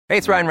Hey,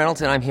 it's Ryan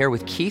Reynolds, and I'm here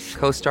with Keith,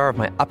 co-star of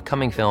my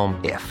upcoming film,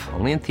 If,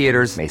 only in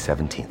theaters May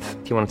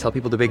 17th. Do you want to tell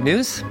people the big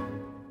news?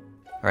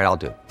 All right, I'll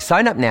do it.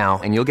 Sign up now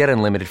and you'll get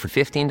unlimited for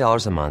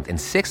 $15 a month and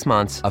 6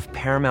 months of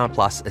Paramount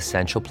Plus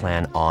Essential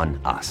Plan on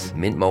us.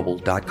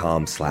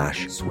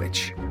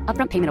 MintMobile.com/switch.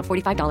 Upfront payment of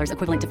 $45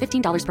 equivalent to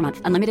 $15 per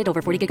month. Unlimited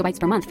over 40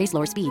 gigabytes per month. Face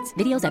lower speeds.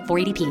 Videos at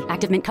 480p.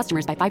 Active Mint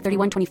customers by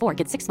 531.24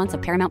 get 6 months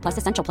of Paramount Plus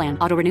Essential Plan.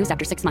 Auto renews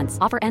after 6 months.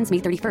 Offer ends May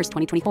 31st,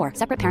 2024.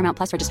 Separate Paramount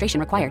Plus registration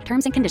required.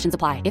 Terms and conditions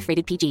apply if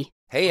rated PG.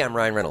 Hey, I'm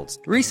Ryan Reynolds.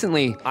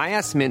 Recently, I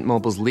asked Mint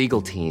Mobile's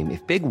legal team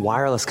if big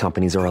wireless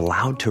companies are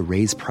allowed to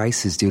raise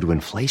prices due to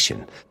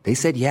inflation. They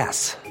said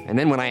yes. And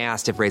then when I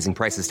asked if raising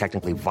prices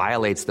technically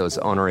violates those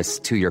onerous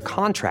 2-year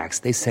contracts,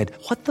 they said,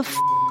 "What the f***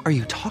 are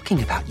you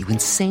talking about, you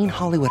insane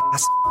Hollywood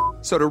ass?"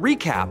 So to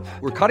recap,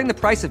 we're cutting the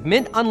price of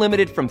Mint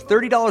Unlimited from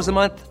 $30 a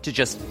month to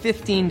just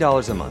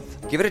 $15 a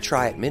month. Give it a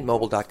try at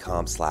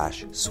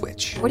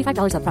mintmobile.com/switch.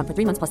 $45 upfront for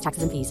 3 months plus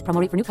taxes and fees. Promo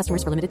rate for new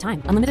customers for limited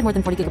time. Unlimited more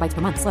than 40 gigabytes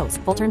per month. Slows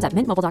full terms at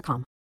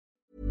mintmobile.com.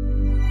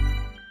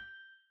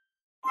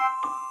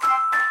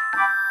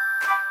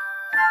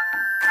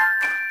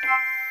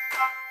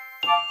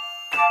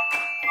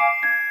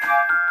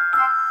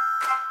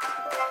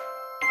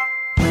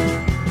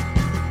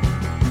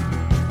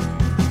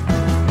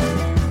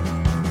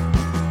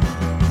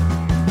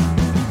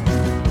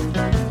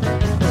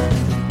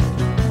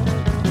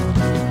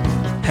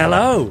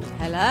 Hello.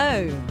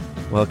 Hello.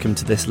 Welcome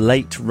to this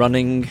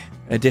late-running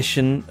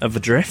edition of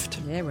Adrift.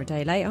 Yeah, we're a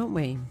day late, aren't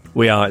we?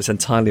 We are. It's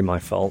entirely my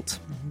fault.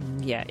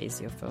 Yeah, it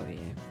is your fault, yeah.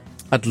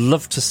 I'd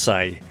love to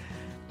say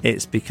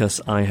it's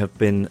because I have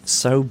been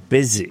so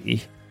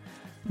busy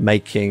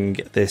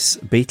making this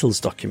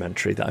Beatles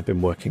documentary that I've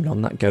been working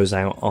on. That goes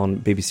out on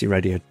BBC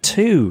Radio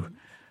 2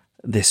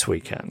 this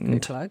weekend.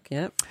 Good plug,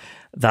 yeah.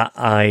 That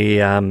I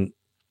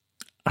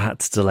had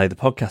to delay the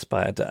podcast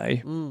by a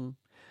day.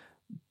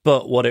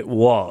 But what it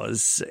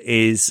was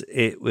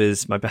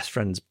my best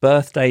friend's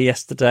birthday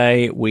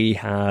yesterday. We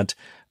had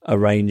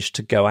arranged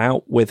to go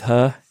out with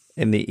her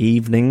in the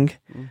evening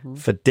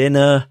for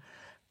dinner,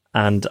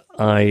 and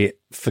I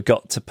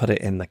forgot to put it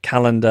in the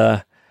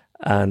calendar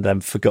and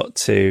then forgot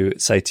to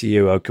say to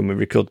you, oh, can we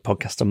record the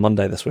podcast on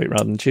Monday this week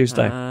rather than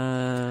Tuesday?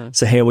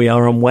 So here we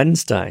are on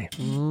Wednesday.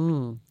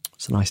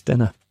 It's a nice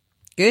dinner.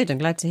 Good, I'm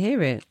glad to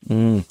hear it.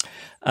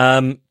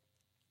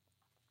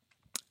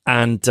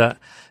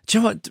 Do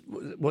you know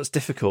what's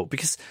difficult?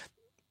 Because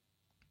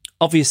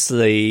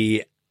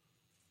obviously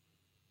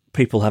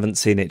people haven't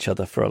seen each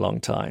other for a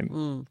long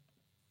time.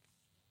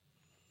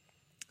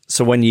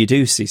 So when you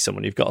do see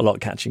someone, you've got a lot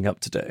catching up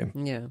to do.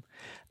 Yeah.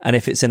 And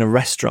if it's in a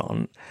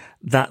restaurant,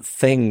 that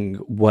thing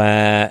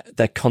where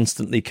they're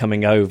constantly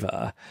coming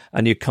over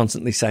and you're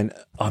constantly saying,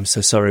 oh, I'm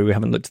so sorry, we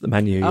haven't looked at the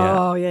menu yet.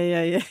 Oh,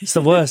 yeah. It's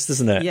the worst,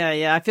 isn't it?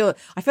 Yeah. I feel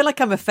like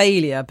I'm a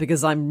failure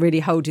because I'm really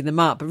holding them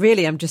up. But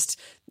really, I'm just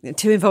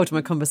too involved in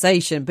my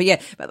conversation. But yeah,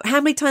 but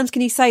how many times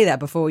can you say that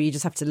before you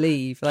just have to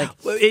leave? Like,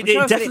 well, it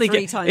definitely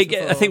three times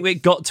before. I think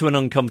it got to an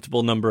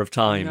uncomfortable number of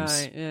times.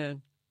 Right, yeah.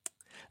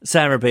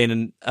 Sarah, being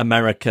an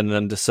American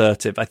and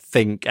assertive, I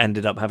think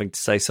ended up having to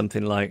say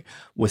something like,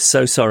 we're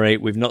so sorry,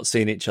 we've not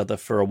seen each other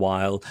for a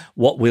while.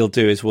 What we'll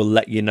do is we'll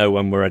let you know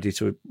when we're ready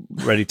to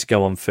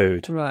go on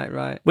food.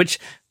 Right. Which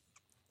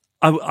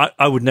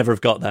I would never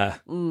have got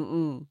there.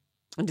 And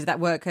did that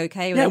work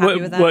okay? Yeah,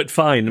 it worked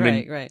fine.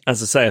 Great.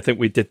 As I say, I think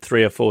we did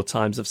 3 or 4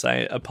 times of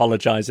saying,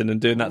 apologising and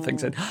doing that thing,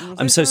 saying,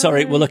 I'm so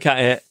sorry, we'll look at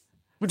it.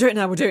 We'll do it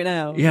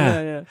now.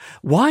 Yeah.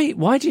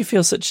 Why do you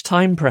feel such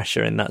time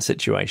pressure in that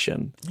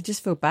situation? I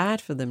just feel bad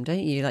for them,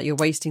 don't you? Like you're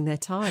wasting their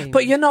time.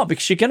 But you're not,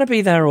 because you're going to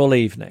be there all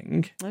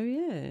evening. Oh,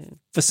 yeah.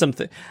 For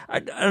something.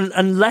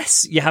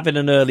 Unless you're having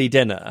an early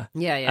dinner.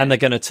 Yeah. And they're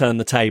going to turn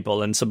the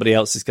table and somebody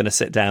else is going to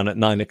sit down at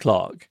 9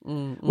 o'clock,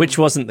 which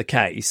wasn't the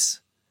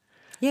case.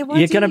 Yeah,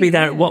 you're going to be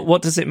there. Yeah.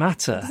 What does it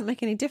matter? It doesn't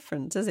make any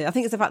difference, does it? I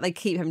think it's the fact they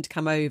keep having to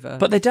come over.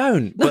 But they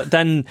don't. But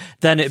then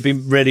it'd be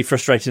really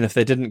frustrating if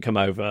they didn't come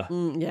over.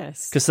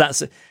 Yes. Because I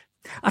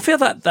feel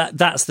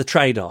that's the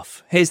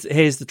trade-off. Here's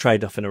the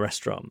trade-off in a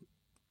restaurant.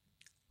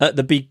 At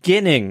the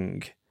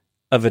beginning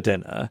of a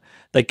dinner,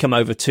 they come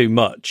over too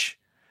much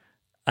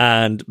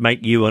and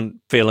make you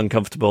feel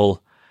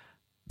uncomfortable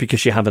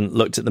because you haven't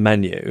looked at the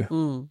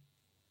menu.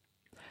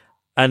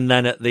 And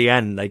then at the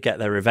end, they get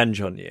their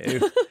revenge on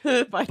you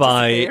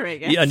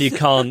and you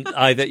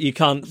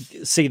can't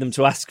see them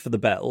to ask for the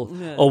bill,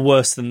 or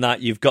worse than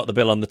that, you've got the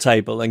bill on the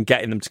table and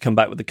getting them to come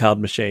back with the card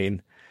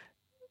machine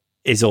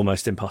is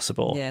almost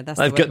impossible. Yeah,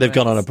 they've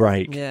gone on a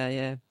break.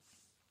 Yeah.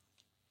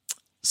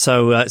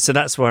 So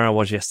that's where I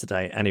was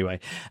yesterday. Anyway,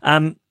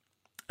 I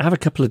have a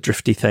couple of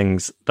drifty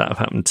things that have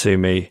happened to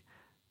me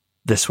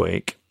this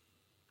week.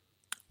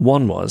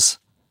 One was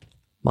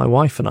my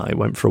wife and I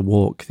went for a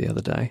walk the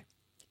other day.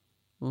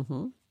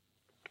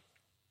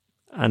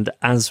 And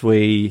as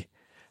we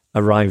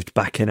arrived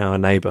back in our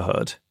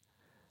neighbourhood,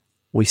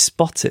 we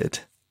spotted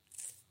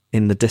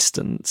in the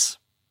distance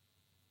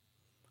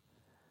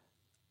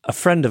a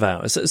friend of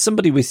ours,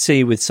 somebody we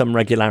see with some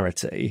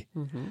regularity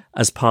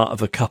as part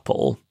of a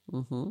couple,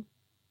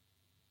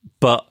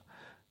 but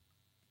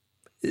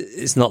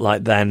it's not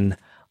like then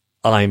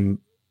I'm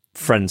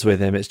friends with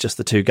him. It's just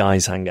the two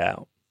guys hang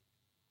out.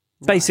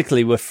 Right.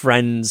 Basically, we're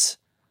friends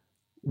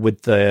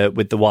with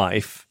the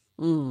wife,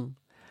 and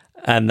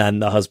then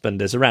the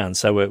husband is around.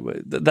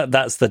 So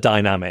that's the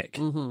dynamic.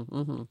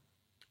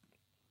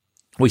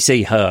 We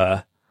see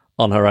her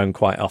on her own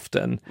quite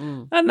often,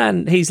 and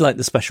then he's like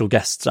the special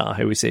guest star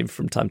who we see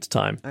from time to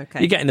time. Okay,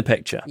 you're getting the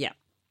picture. Yeah,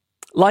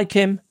 like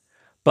him,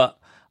 but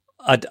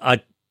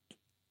I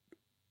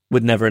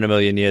would never in a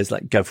million years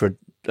like go for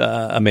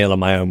a meal on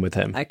my own with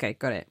him. Okay,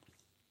 got it.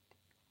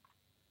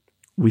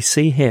 We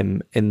see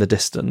him in the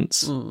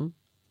distance. Do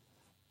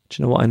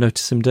you know what I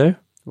notice him do?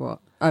 What?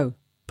 Oh.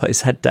 Put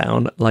his head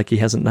down like he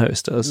hasn't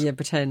noticed us. Yeah,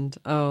 pretend.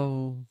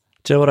 Oh.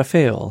 Do you know what I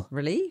feel?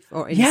 Relief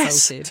or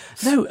insulted?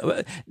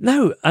 Yes.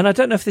 No. And I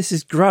don't know if this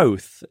is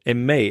growth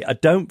in me. I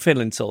don't feel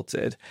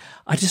insulted.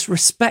 I just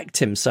respect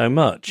him so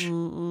much.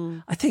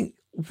 I think,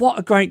 what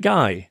a great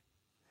guy.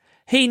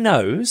 He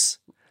knows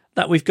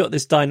that we've got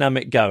this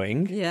dynamic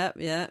going.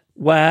 Yeah.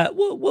 Where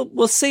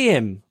we'll see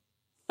him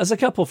as a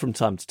couple from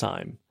time to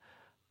time.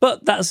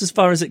 But that's as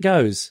far as it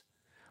goes.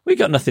 We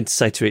got nothing to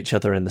say to each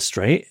other in the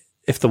street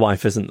if the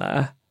wife isn't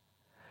there.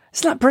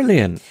 Isn't that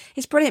brilliant?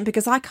 It's brilliant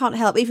because I can't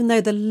help, even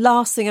though the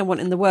last thing I want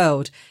in the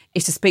world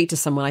is to speak to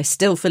someone, I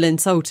still feel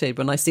insulted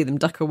when I see them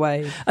duck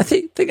away. I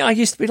think I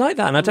used to be like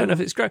that, and I don't know if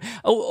it's great.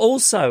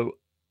 Also,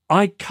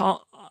 I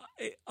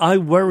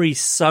worry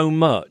so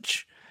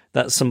much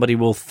that somebody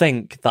will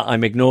think that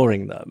I'm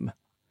ignoring them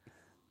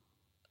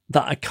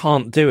that I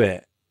can't do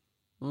it.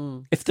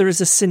 If there is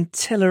a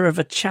scintilla of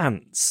a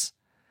chance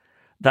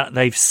that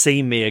they've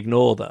seen me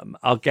ignore them,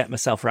 I'll get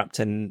myself wrapped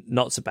in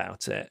knots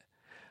about it.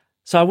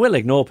 So I will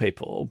ignore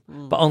people,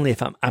 but only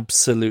if I'm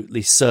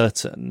absolutely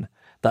certain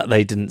that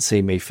they didn't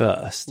see me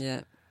first.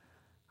 Yeah.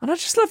 And I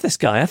just love this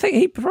guy. I think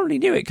he probably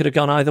knew it could have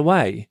gone either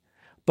way,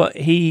 but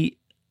he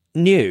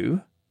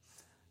knew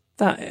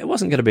that it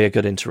wasn't going to be a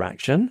good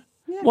interaction.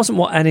 Yeah. It wasn't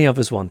what any of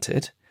us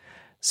wanted.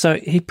 So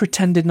he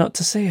pretended not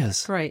to see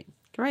us. Great.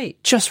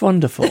 Just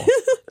wonderful.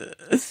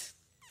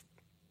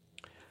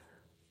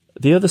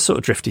 The other sort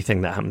of drifty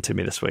thing that happened to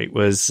me this week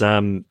was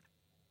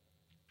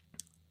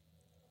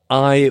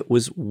I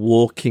was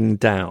walking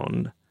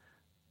down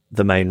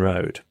the main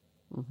road.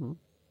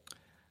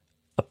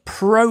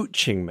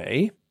 Approaching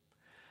me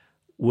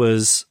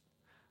was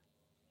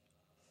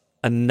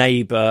a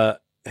neighbour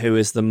who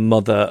is the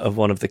mother of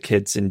one of the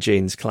kids in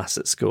Jean's class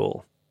at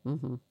school.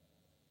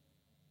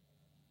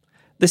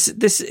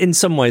 This in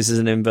some ways is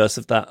an inverse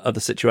of that other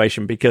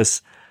situation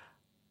because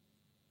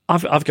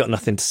I've got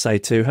nothing to say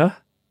to her.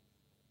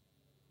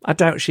 I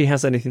doubt she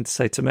has anything to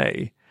say to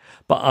me,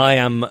 but I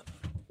am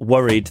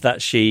worried that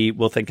she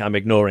will think I'm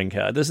ignoring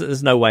her.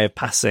 There's no way of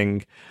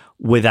passing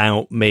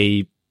without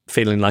me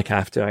feeling like I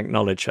have to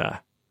acknowledge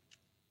her.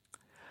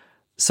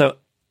 So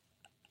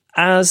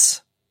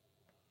as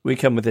we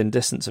come within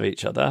distance of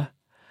each other,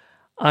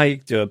 I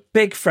do a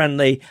big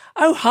friendly,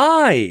 "Oh,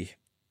 hi."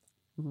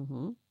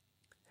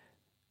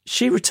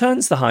 She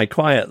returns the hi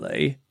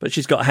quietly, but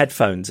she's got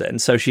headphones in,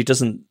 so she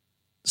doesn't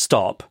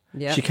stop.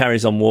 Yep. She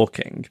carries on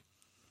walking.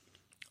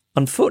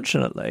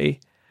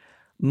 Unfortunately,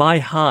 my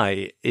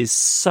hi is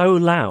so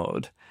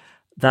loud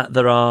that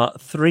there are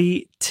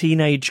 3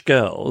 teenage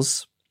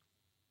girls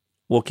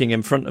walking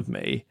in front of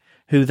me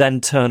who then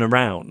turn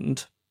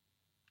around.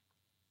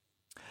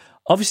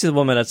 Obviously, the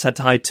woman I'd said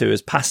hi to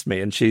has passed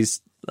me and she's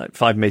like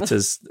 5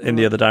 meters in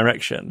the other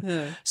direction.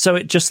 Yeah. So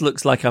it just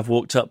looks like I've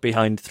walked up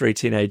behind 3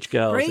 teenage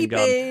girls and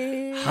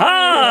gone,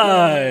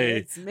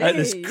 "Hi!" Like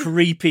this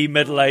creepy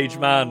middle-aged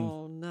man.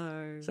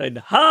 Saying,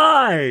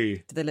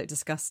 "Hi!" Did they look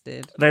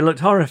disgusted? They looked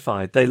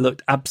horrified. They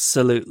looked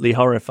absolutely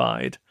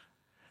horrified.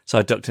 So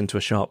I ducked into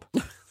a shop.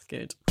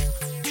 Good.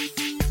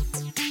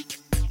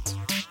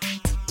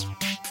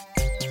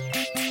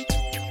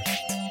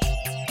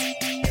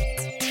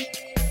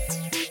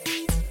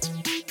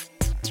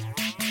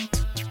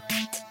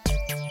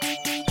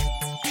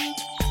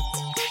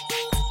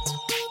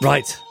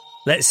 Right.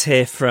 Let's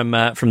hear from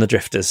the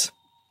drifters.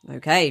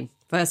 Okay.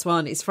 First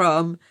one is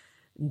from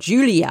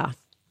Julia.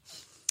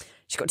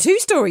 She's got 2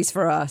 stories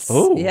for us.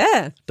 Oh,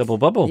 yeah. Double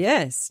bubble.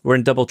 Yes. We're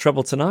in double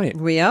trouble tonight.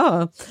 We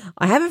are.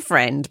 I have a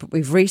friend, but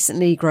we've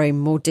recently grown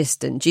more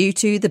distant due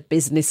to the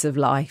business of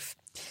life.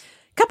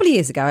 A couple of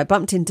years ago, I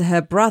bumped into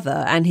her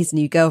brother and his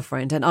new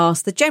girlfriend and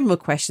asked the general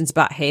questions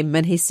about him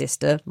and his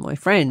sister, my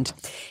friend.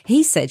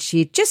 He said she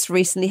had just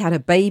recently had a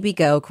baby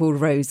girl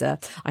called Rosa.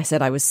 I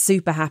said I was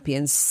super happy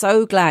and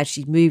so glad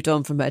she'd moved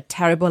on from her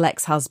terrible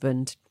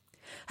ex-husband.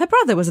 Her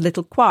brother was a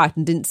little quiet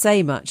and didn't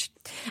say much.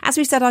 As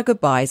we said our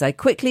goodbyes, I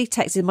quickly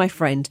texted my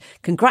friend,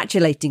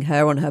 congratulating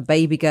her on her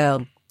baby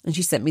girl, and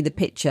she sent me the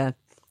picture.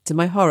 To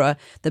my horror,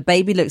 the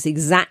baby looks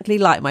exactly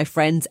like my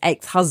friend's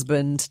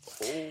ex-husband.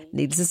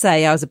 Needless to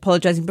say, I was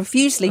apologising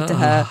profusely to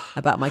her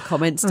about my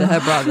comments to her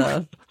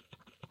brother.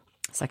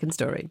 Second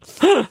story.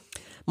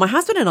 My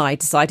husband and I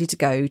decided to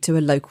go to a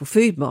local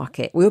food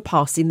market. We were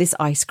passing this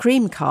ice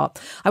cream cart.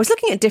 I was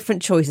looking at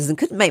different choices and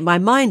couldn't make my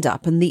mind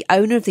up, and the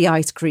owner of the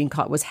ice cream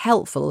cart was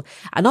helpful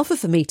and offered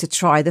for me to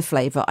try the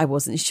flavour I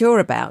wasn't sure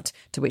about,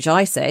 to which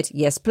I said,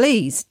 yes,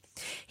 please.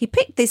 He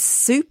picked this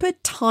super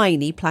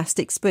tiny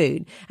plastic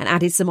spoon and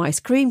added some ice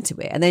cream to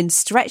it and then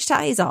stretched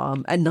out his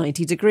arm at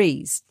 90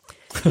 degrees.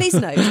 Please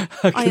note,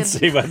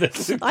 See where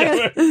this is I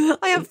going.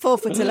 am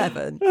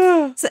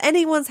 4'11", so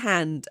anyone's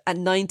hand at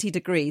 90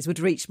 degrees would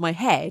reach my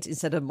head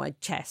instead of my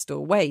chest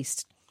or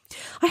waist.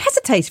 I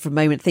hesitated for a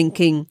moment,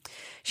 thinking,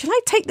 shall I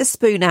take the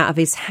spoon out of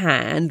his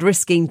hand,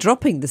 risking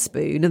dropping the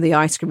spoon and the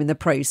ice cream in the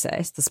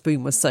process, the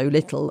spoon was so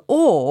little,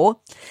 or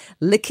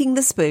licking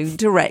the spoon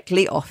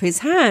directly off his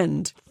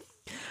hand?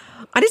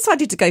 I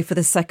decided to go for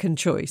the second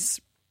choice.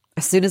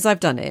 As soon as I've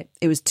done it,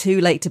 it was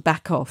too late to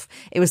back off.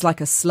 It was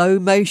like a slow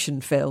motion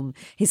film.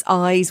 His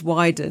eyes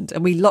widened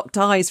and we locked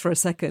eyes for a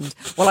second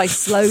while I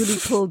slowly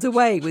pulled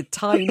away with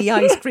tiny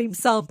ice cream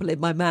sample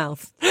in my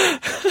mouth.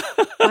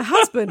 My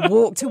husband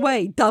walked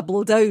away,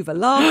 doubled over,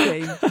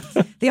 laughing.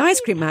 The ice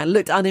cream man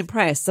looked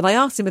unimpressed and I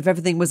asked him if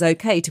everything was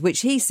okay, to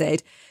which he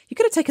said, you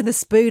could have taken the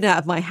spoon out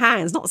of my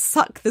hands, not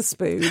suck the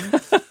spoon.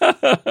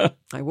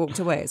 I walked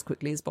away as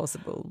quickly as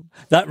possible.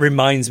 That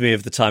reminds me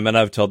of the time, and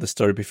I've told this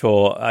story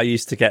before, I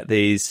used to get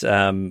these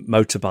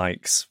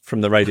motorbikes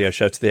from the radio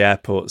show to the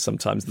airport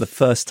sometimes. The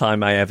first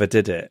time I ever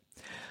did it,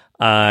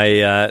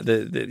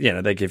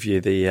 they give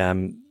you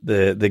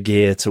the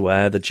gear to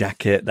wear, the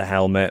jacket, the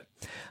helmet.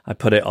 I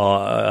put it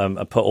on.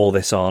 I put all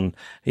this on.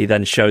 He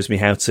then shows me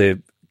how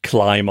to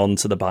climb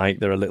onto the bike.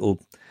 There are little,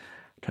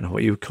 I don't know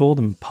what you would call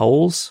them,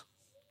 poles.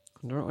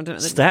 I don't know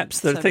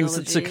Steps, there are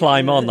things to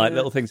climb on, like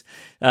little things.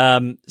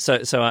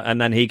 So, and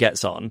then he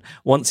gets on.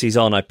 Once he's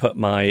on, I put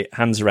my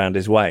hands around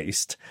his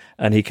waist,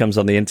 and he comes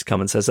on the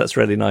intercom and says, "That's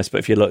really nice, but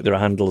if you look, there are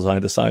handles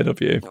either side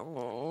of you."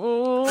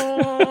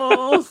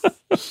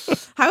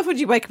 How often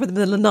do you wake up in the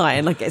middle of the night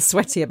and get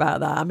sweaty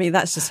about that? I mean,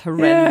 that's just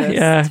horrendous.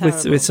 Yeah,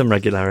 with some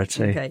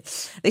regularity. Okay,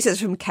 this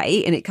is from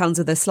Kate, and it comes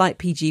with a slight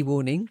PG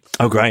warning.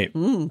 Oh, great!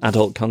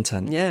 Adult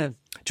content. Yeah.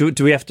 Do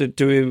we have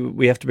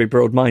to be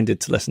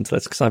broad-minded to listen to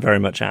this? Because I very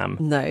much am.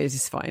 No, it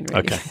is fine,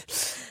 really. Okay.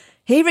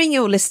 Hearing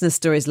your listener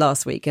stories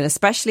last week, and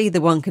especially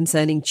the one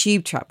concerning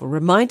tube travel,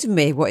 reminded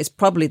me of what is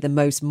probably the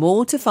most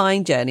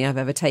mortifying journey I've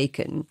ever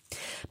taken.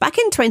 Back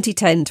in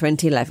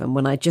 2010-2011,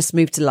 when I just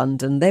moved to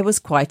London, there was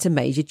quite a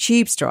major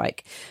tube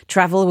strike.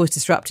 Travel was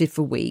disrupted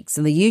for weeks,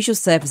 and the usual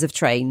service of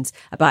trains,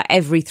 about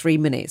every 3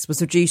 minutes,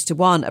 was reduced to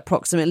one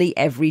approximately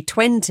every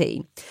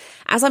 20.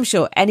 As I'm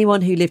sure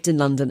anyone who lived in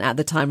London at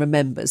the time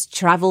remembers,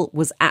 travel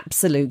was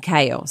absolute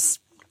chaos.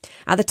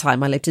 At the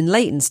time, I lived in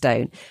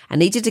Leytonstone and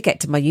needed to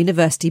get to my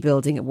university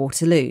building at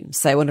Waterloo.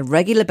 So on a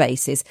regular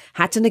basis,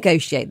 had to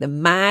negotiate the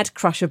mad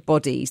crush of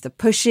bodies, the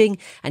pushing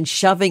and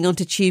shoving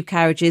onto tube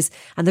carriages,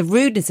 and the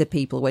rudeness of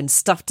people when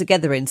stuffed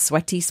together in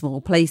sweaty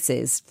small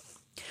places.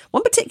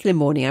 One particular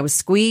morning, I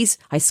squeezed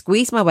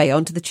my way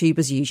onto the tube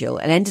as usual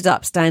and ended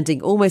up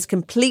standing almost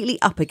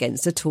completely up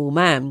against a tall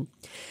man.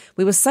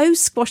 We were so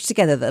squashed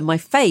together that my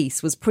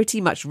face was pretty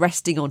much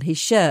resting on his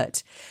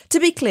shirt. To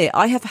be clear,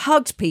 I have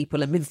hugged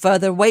people and been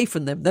further away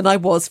from them than I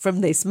was from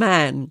this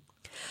man.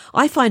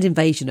 I find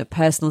invasion of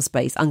personal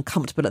space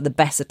uncomfortable at the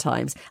best of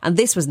times, and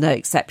this was no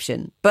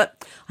exception.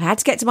 But I had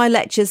to get to my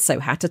lectures, so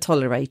had to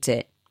tolerate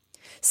it.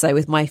 So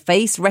with my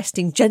face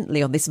resting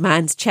gently on this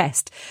man's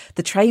chest,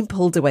 the train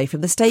pulled away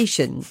from the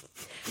station.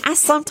 As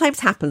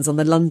sometimes happens on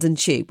the London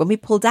Tube, when we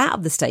pulled out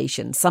of the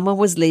station, someone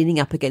was leaning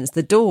up against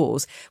the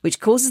doors, which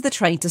causes the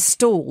train to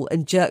stall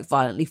and jerk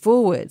violently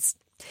forwards.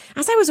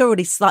 As I was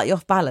already slightly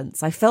off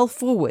balance, I fell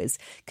forwards,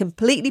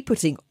 completely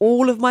putting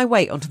all of my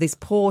weight onto this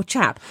poor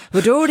chap who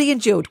had already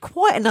endured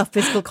quite enough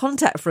physical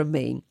contact from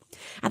me.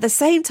 At the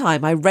same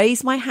time, I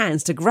raised my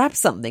hands to grab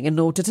something in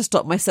order to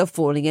stop myself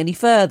falling any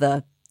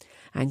further.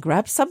 And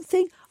grab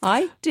something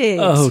I did.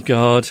 Oh,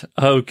 God.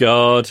 Oh,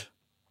 God.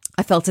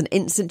 I felt an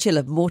instant chill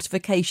of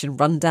mortification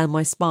run down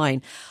my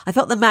spine. I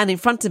felt the man in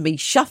front of me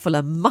shuffle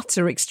and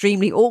mutter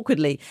extremely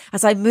awkwardly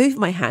as I moved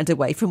my hand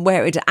away from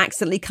where it had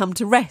accidentally come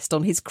to rest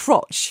on his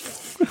crotch.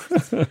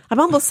 I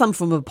mumbled some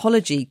form of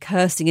apology,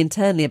 cursing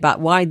internally about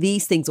why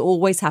these things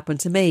always happen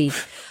to me.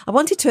 I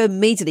wanted to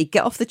immediately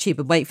get off the tube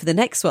and wait for the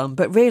next one,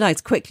 but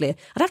realised quickly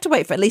I'd have to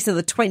wait for at least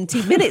another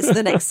 20 minutes for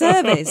the next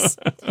service.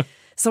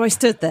 So I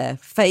stood there,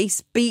 face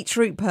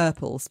beetroot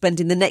purple,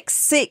 spending the next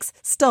 6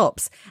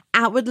 stops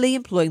outwardly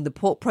employing the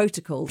port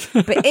protocol,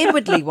 but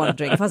inwardly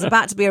wondering if I was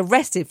about to be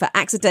arrested for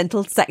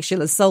accidental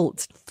sexual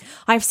assault.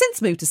 I have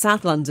since moved to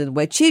South London,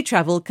 where tube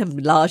travel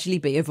can largely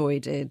be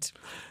avoided.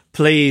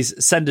 Please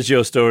send us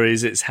your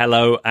stories. It's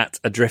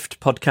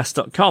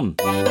hello@adriftpodcast.com.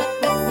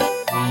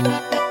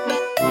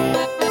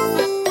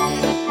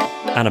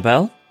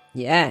 Annabelle?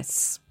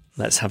 Yes.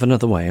 Let's have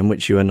another way in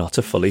which you are not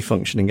a fully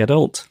functioning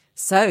adult.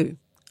 So,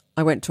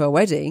 I went to a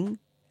wedding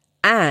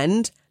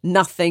and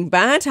nothing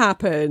bad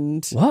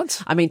happened.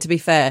 What? I mean, to be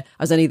fair,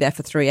 I was only there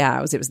for 3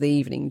 hours. It was the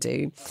evening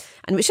do.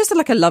 And it was just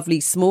like a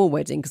lovely small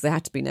wedding, because they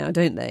had to be now,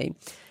 don't they?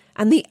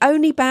 And the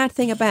only bad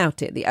thing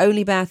about it, the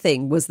only bad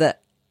thing was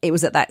that it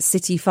was at that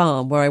city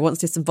farm where I once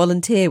did some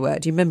volunteer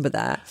work. Do you remember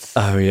that?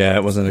 Oh, yeah,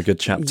 it wasn't a good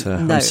chapter.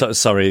 No. I'm so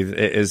sorry.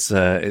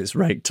 It's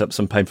raked up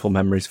some painful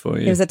memories for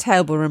you. It was a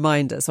terrible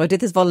reminder. So I did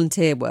this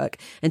volunteer work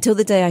until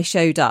the day I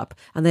showed up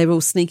and they were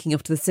all sneaking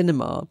off to the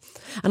cinema.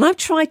 And I've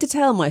tried to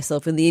tell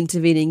myself in the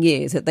intervening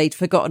years that they'd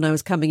forgotten I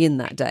was coming in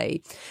that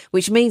day,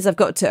 which means I've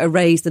got to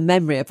erase the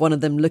memory of one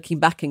of them looking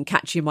back and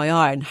catching my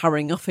eye and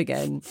hurrying off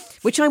again,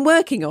 which I'm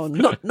working on.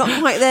 Not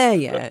quite there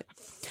yet.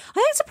 I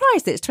am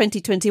surprised that it's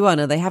 2021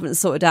 and they haven't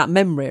sorted out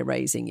memory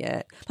erasing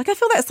yet. Like, I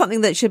feel that's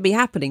something that should be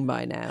happening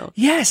by now.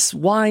 Yes,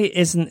 why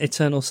isn't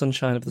Eternal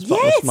Sunshine of the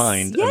Spotless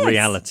Mind a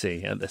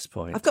reality at this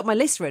point? I've got my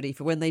list ready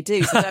for when they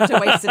do, so I don't have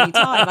to waste any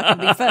time. I can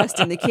be first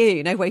in the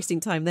queue. No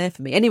wasting time there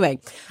for me. Anyway,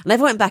 I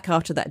never went back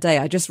after that day.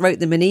 I just wrote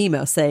them an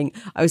email saying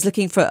I was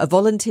looking for a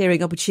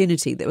volunteering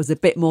opportunity that was a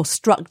bit more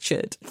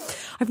structured.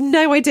 I've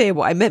no idea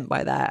what I meant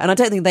by that, and I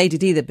don't think they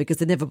did either because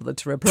they never bothered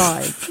to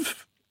reply.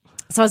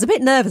 So I was a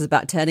bit nervous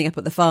about turning up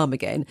at the farm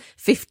again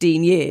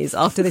 15 years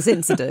after this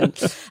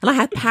incident. And I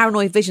had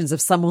paranoid visions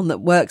of someone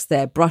that works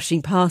there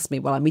brushing past me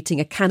while I'm eating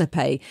a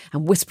canapé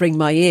and whispering in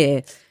my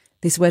ear,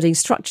 "This wedding's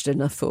structured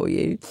enough for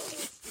you."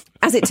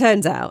 As it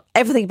turns out,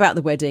 everything about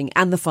the wedding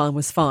and the farm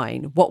was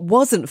fine. What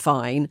wasn't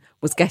fine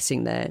was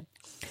getting there.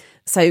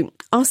 So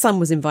our son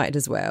was invited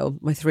as well,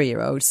 my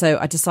 3-year-old. So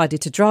I decided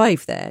to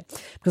drive there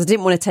because I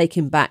didn't want to take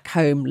him back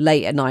home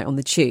late at night on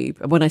the tube.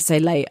 And when I say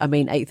late, I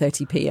mean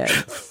 8:30 p.m.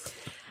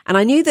 And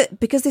I knew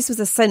that because this was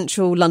a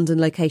central London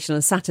location on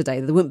a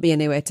Saturday, there wouldn't be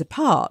anywhere to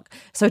park.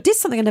 So I did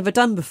something I'd never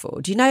done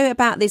before. Do you know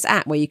about this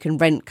app where you can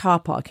rent car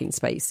parking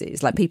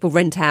spaces? Like people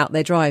rent out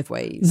their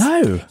driveways.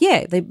 No.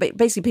 Yeah,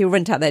 basically people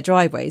rent out their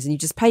driveways and you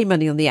just pay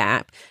money on the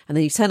app and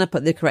then you turn up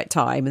at the correct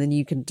time and then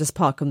you can just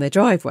park on their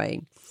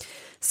driveway.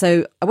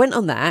 So I went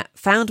on that,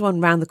 found one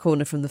round the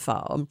corner from the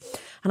farm,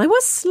 and I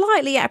was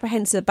slightly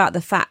apprehensive about the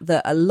fact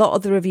that a lot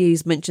of the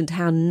reviews mentioned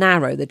how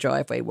narrow the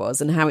driveway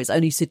was and how it's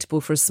only suitable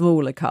for a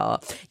smaller car.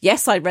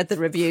 Yes, I read the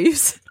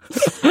reviews,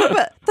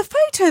 but the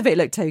photo of it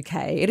looked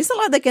okay. It's not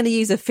like they're going to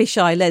use a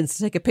fisheye lens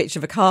to take a picture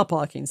of a car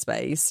parking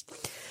space.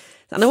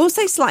 And I'm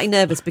also slightly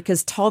nervous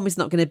because Tom is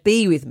not going to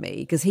be with me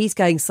because he's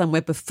going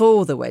somewhere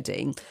before the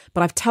wedding.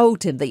 But I've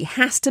told him that he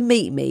has to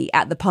meet me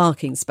at the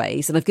parking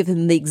space and I've given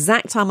him the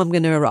exact time I'm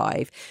going to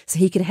arrive so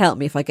he can help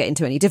me if I get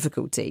into any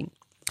difficulty.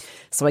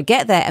 So I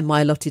get there at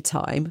my allotted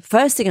time.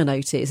 First thing I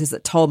notice is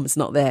that Tom's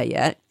not there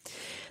yet.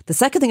 The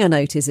second thing I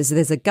notice is that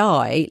there's a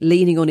guy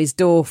leaning on his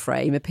door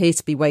frame, appears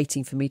to be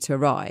waiting for me to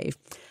arrive.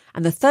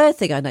 And the third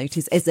thing I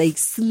noticed is a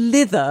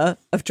slither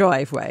of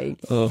driveway.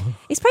 Oh.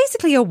 It's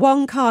basically a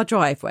one-car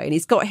driveway and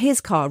he's got his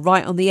car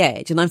right on the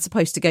edge and I'm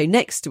supposed to go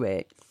next to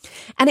it.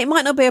 And it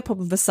might not be a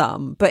problem for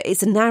some, but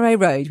it's a narrow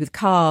road with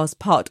cars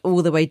parked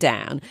all the way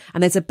down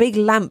and there's a big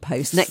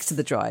lamppost next to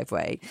the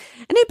driveway.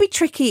 And it'd be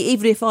tricky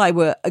even if I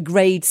were a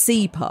grade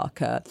C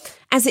parker.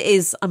 As it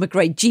is, I'm a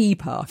grade G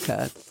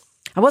parker.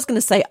 I was going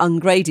to say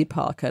ungraded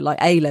parker, like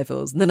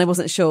A-levels, and then I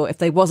wasn't sure if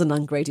there was an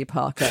ungraded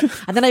parker.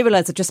 And then I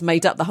realised I just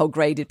made up the whole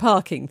graded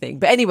parking thing.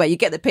 But anyway, you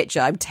get the picture.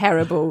 I'm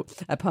terrible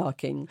at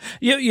parking.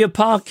 You're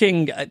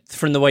parking,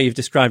 from the way you've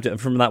described it, and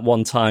from that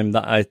one time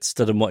that I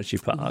stood and watched you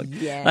park.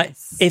 Yes. Like,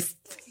 if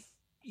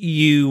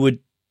you were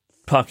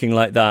parking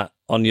like that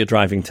on your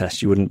driving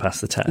test, you wouldn't pass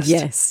the test.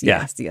 Yes. Yeah.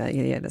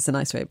 That's a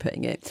nice way of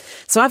putting it.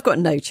 So I've got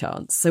no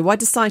chance. So I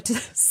decide to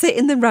sit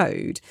in the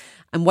road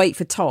and wait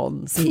for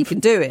Tom so he can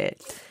do it.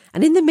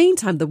 And in the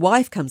meantime, the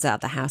wife comes out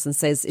of the house and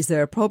says, "Is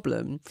there a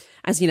problem?"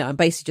 As you know, I'm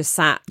basically just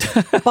sat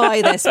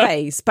by their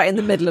space, but in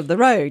the middle of the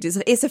road.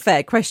 It's a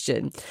fair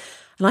question.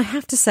 And I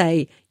have to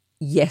say,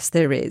 yes,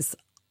 there is.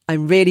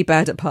 I'm really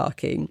bad at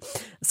parking.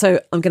 So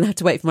I'm going to have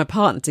to wait for my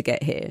partner to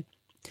get here.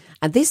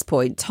 At this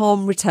point,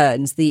 Tom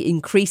returns the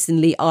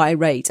increasingly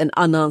irate and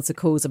unanswered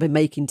calls I've been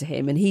making to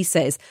him. And he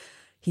says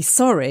he's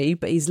sorry,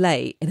 but he's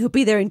late and he'll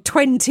be there in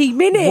 20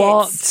 minutes.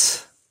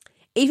 What?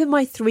 Even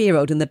my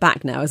 3-year-old in the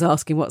back now is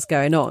asking what's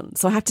going on.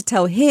 So I have to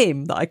tell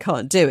him that I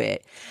can't do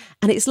it.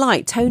 And it's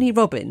like Tony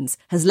Robbins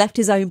has left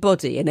his own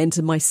body and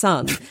entered my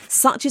son.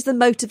 Such is the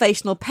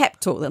motivational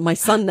pep talk that my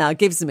son now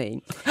gives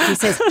me. He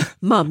says,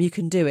 "Mum, you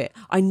can do it.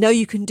 I know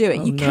you can do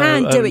it. You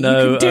can do it. You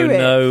can do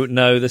it."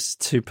 No, this is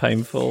too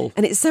painful.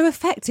 And it's so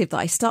effective that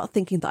I start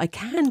thinking that I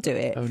can do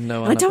it. Oh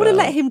no, and I don't want to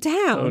let him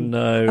down. Oh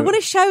no. I want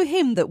to show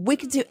him that we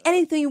can do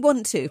anything we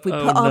want to if we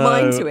put our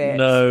mind to it.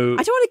 No.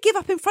 I don't want to give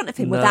up in front of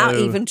him without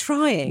even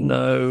trying.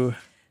 No.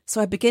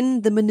 So I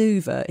begin the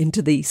manoeuvre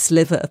into the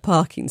sliver of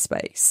parking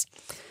space.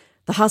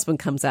 The husband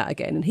comes out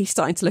again and he's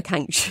starting to look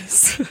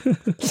anxious.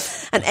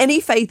 And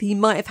any faith he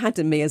might have had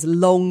in me has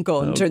long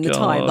gone during the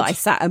time that I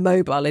sat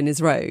immobile in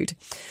his road.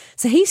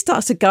 So he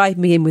starts to guide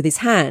me in with his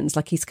hands,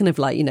 like he's kind of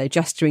like,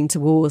 gesturing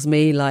towards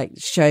me, like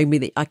showing me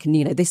that I can,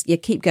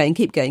 keep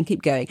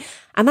going.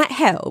 And that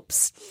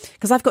helps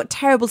because I've got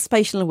terrible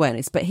spatial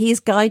awareness, but he is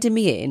guiding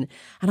me in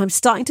and I'm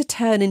starting to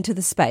turn into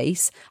the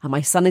space and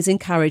my son is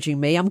encouraging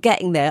me. I'm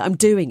getting there. I'm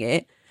doing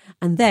it.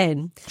 And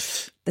then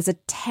there's a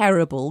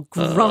terrible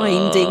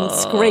grinding,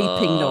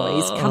 scraping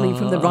noise coming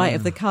from the right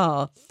of the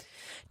car.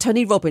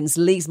 Tony Robbins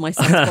leaves my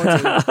son's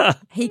body.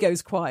 He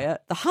goes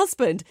quiet. The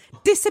husband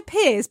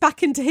disappears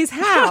back into his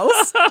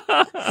house.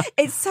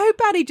 It's so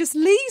bad, he just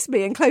leaves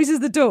me and closes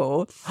the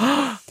door.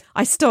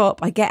 I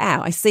stop, I get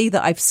out, I see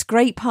that I've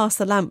scraped past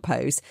the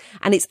lamppost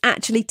and it's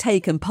actually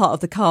taken part of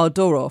the car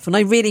door off. And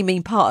I really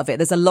mean part of it.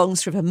 There's a long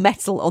strip of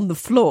metal on the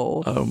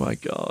floor. Oh, my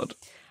God.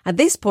 At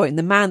this point,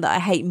 the man that I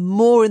hate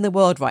more in the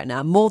world right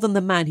now, more than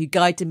the man who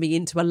guided me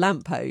into a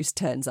lamppost,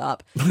 turns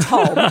up.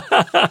 Tom,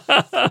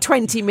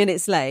 20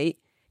 minutes late,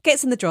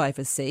 gets in the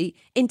driver's seat,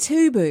 in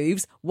 2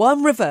 moves,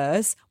 1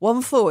 reverse,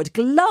 1 forward,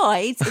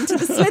 glides into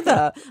the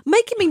slither,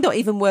 making me not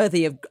even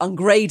worthy of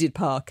ungraded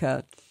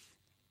Parker.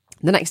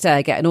 The next day,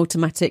 I get an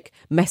automatic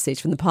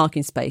message from the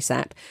parking space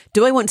app.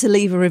 Do I want to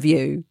leave a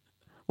review?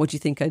 What do you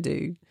think I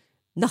do?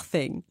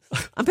 Nothing.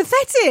 I'm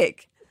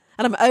pathetic.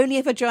 And I'm only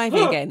ever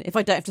driving again if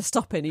I don't have to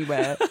stop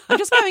anywhere. I'm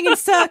just going in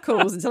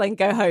circles until I can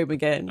go home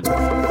again.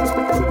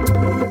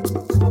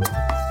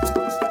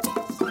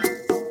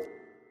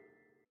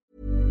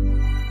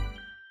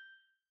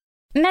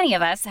 Many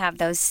of us have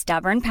those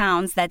stubborn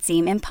pounds that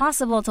seem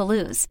impossible to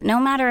lose, no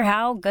matter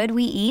how good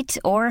we eat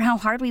or how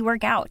hard we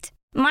work out.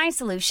 My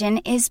solution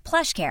is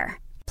PlushCare.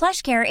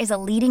 PlushCare is a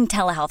leading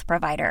telehealth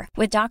provider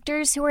with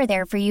doctors who are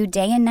there for you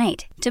day and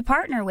night to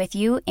partner with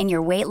you in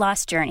your weight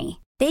loss journey.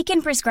 They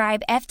can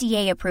prescribe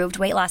FDA-approved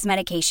weight loss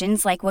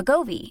medications like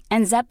Wegovy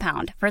and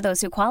Zepbound for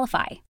those who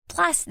qualify.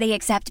 Plus, they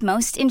accept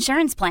most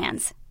insurance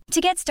plans.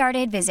 To get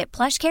started, visit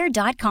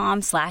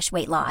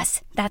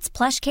plushcare.com/weightloss. That's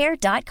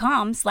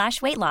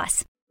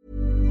plushcare.com/weightloss.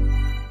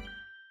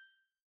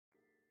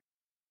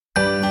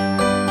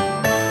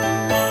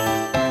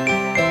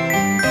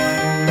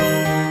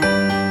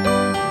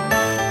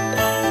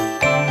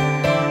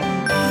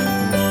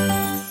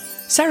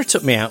 Sarah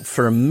took me out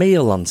for a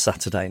meal on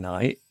Saturday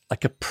night,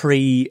 like a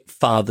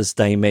pre-Father's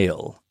Day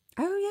meal.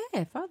 Oh,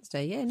 yeah, Father's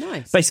Day, yeah,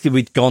 nice. Basically,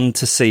 we'd gone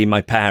to see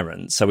my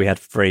parents, so we had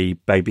free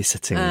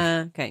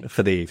babysitting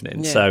for the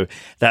evening. Yeah. So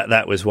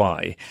that was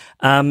why.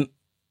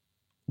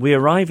 We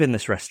arrive in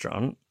this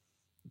restaurant.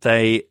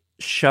 They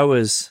show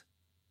us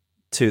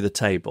to the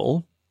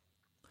table.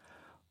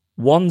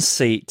 One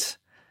seat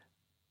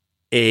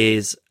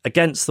is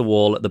against the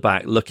wall at the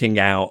back, looking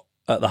out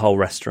at the whole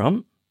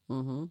restaurant.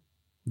 Mm-hmm.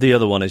 The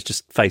other one is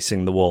just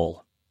facing the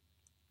wall.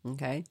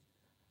 Okay.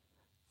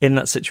 In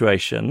that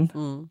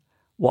situation,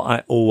 what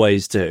I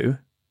always do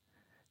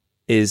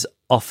is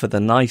offer the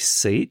nice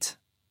seat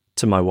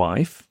to my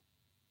wife,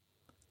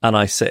 and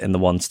I sit in the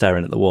one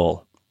staring at the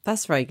wall.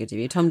 That's very good of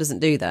you. Tom doesn't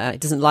do that. He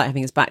doesn't like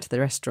having his back to the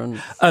restaurant.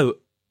 Oh,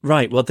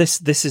 right. Well,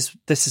 this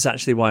is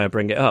actually why I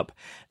bring it up.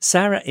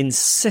 Sarah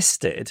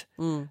insisted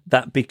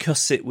that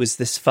because it was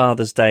this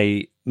Father's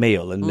Day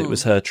meal and it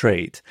was her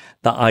treat,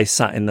 that I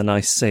sat in the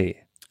nice seat.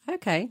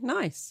 Okay,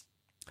 nice.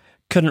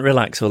 Couldn't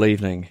relax all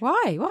evening.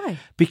 Why?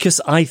 Because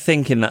I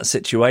think in that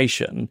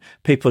situation,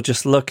 people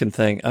just look and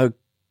think, oh,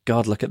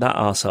 God, look at that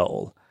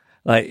arsehole.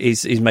 Like,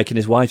 he's making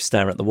his wife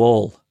stare at the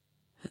wall.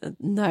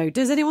 No.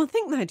 Does anyone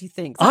think that, do you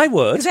think? I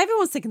would. Because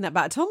everyone's thinking that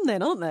about Tom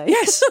then, aren't they?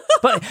 Yes,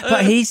 but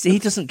he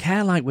doesn't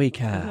care like we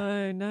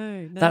care.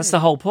 No. That's the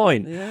whole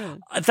point. Yeah.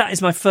 That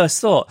is my first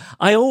thought.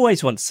 I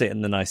always want to sit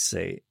in the nice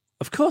seat.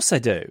 Of course I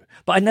do.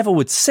 But I never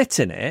would sit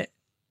in it.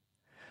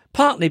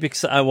 Partly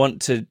because I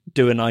want to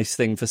do a nice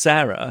thing for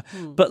Sarah,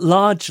 but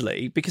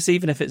largely because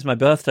even if it's my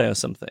birthday or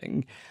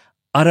something,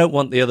 I don't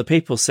want the other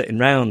people sitting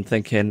round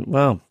thinking,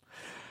 well,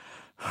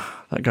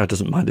 that guy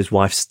doesn't mind his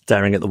wife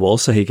staring at the wall,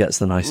 so he gets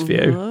the nice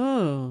view.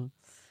 Oh.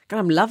 God,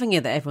 I'm loving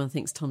it that everyone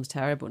thinks Tom's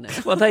terrible now.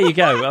 Well, there you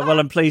go. Well,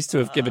 I'm pleased to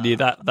have given you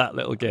that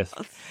little gift.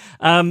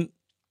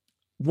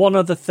 One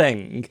other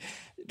thing. Do you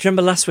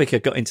remember last week I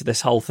got into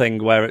this whole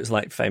thing where it's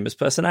like famous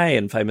person A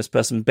and famous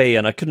person B,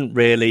 and I couldn't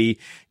really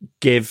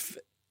give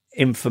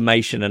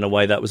information in a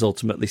way that was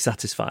ultimately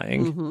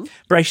satisfying.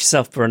 Brace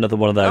yourself for another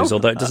one of those,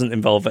 although it doesn't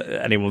involve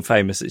anyone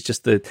famous. It's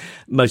just the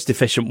most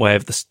efficient way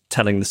of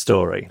telling the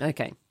story.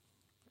 Okay.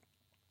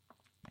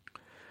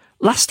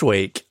 Last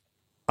week,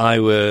 I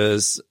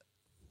was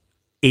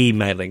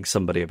emailing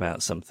somebody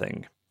about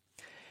something.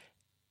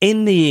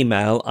 In the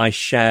email, I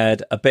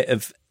shared a bit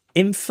of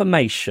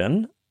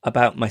information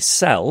about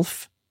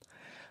myself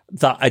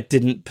that I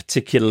didn't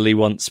particularly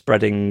want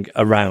spreading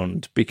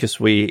around because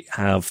we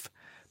have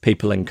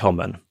people in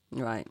common.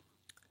 Right.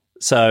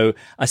 So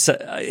I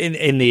say,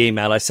 in the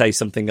email, I say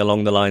something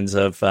along the lines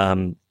of,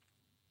 I'll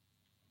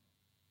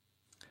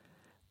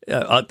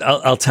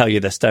tell you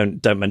this,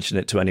 don't mention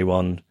it to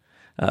anyone,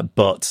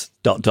 but ...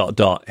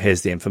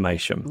 here's the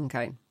information.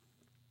 Okay.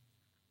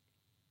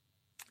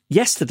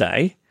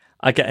 Yesterday,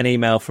 I get an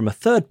email from a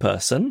third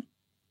person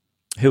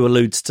who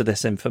alludes to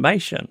this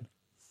information.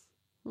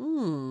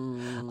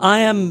 I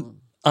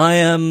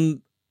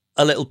am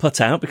a little put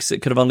out because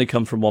it could have only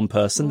come from one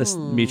person, this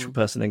mutual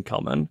person in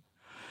common.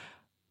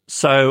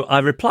 So I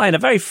reply in a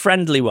very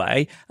friendly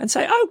way and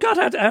say, oh,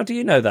 God, how do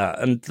you know that?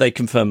 And they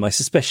confirm my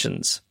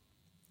suspicions.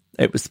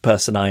 It was the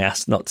person I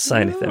asked not to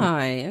say anything.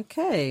 Right,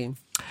 okay.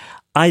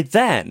 I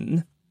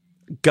then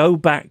go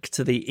back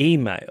to the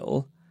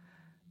email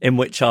in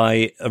which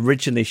I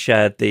originally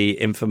shared the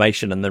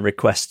information and the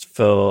request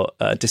for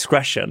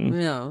discretion.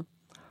 Yeah.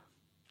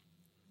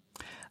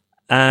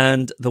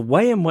 And the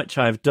way in which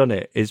I've done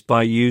it is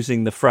by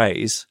using the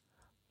phrase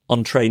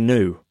entre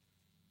nous.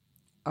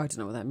 I don't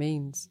know what that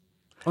means.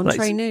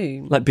 Entre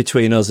nous? Like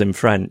between us in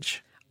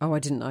French. Oh, I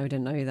didn't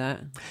know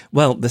that.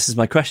 Well, this is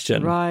my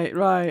question.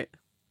 Right.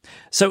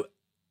 So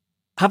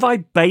have I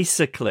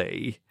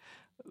basically,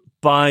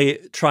 by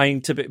trying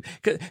to be...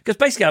 Because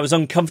basically I was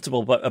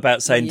uncomfortable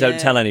about saying don't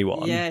tell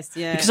anyone. Yes,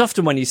 yeah. Because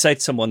often when you say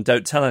to someone,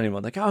 don't tell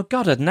anyone, they go, oh,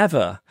 God, I'd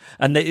never.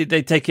 And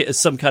they take it as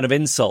some kind of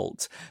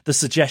insult, the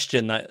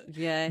suggestion that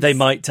they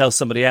might tell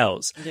somebody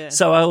else. Yeah.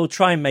 So I will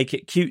try and make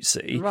it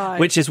cutesy,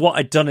 which is what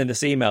I'd done in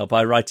this email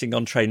by writing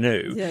entre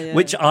nous,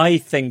 which I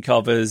think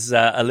of as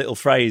a little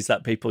phrase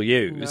that people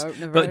use. No,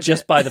 never but heard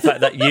just it. by the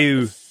fact that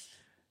you...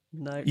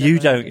 No, you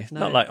never heard don't... it, no.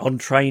 Not like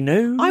entre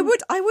nous?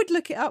 I would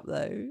look it up,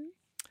 though.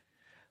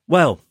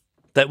 Well,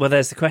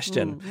 there's the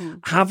question.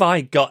 Have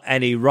I got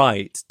any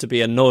right to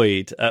be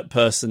annoyed at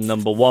person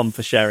number one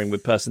for sharing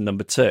with person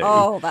number two?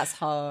 Oh, that's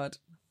hard.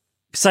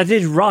 Because I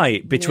did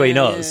write between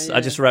Yeah, us. yeah.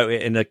 I just wrote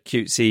it in a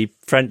cutesy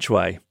French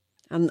way.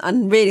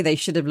 And really, they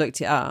should have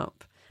looked it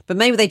up. But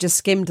maybe they just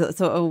skimmed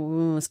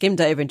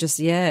over and just,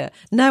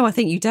 No, I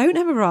think you don't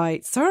have a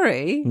right.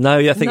 Sorry. No,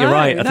 I think you're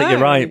right. I think you're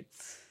right.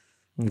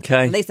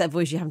 Okay. At least that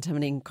avoids you having to have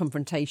any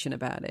confrontation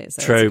about it.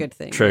 So True. it's a good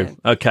thing. True.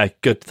 Yeah. Okay,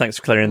 good. Thanks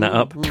for clearing that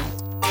up.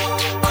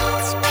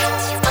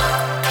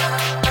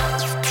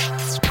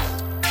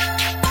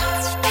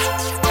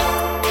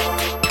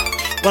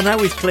 Well, now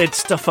we've cleared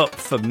stuff up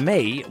for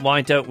me,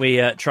 why don't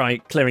we try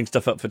clearing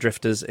stuff up for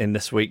drifters in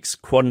this week's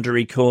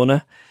Quandary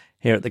Corner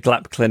here at the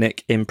GLAP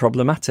Clinic in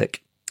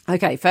Problematic?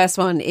 Okay, first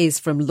one is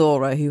from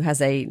Laura, who has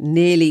a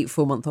nearly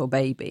 4-month-old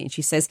baby. And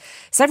she says,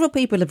 several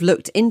people have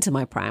looked into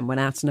my pram when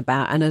out and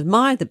about and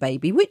admired the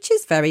baby, which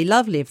is very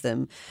lovely of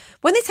them.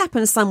 When this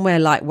happens somewhere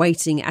like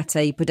waiting at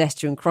a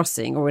pedestrian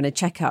crossing or in a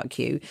checkout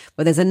queue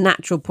where there's a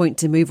natural point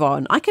to move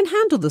on, I can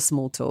handle the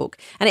small talk,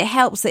 and it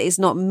helps that it's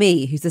not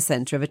me who's the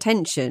centre of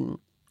attention.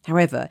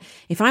 However,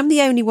 if I'm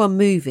the only one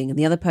moving and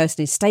the other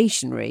person is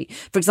stationary,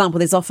 for example,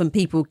 there's often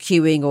people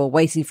queuing or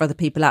waiting for other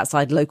people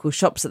outside local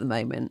shops at the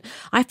moment,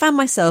 I found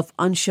myself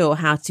unsure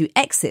how to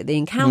exit the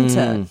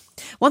encounter.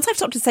 Once I've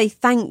stopped to say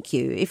thank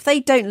you, if they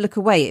don't look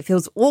away, it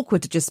feels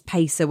awkward to just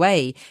pace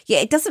away.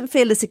 Yet it doesn't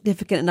feel a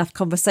significant enough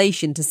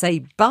conversation to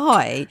say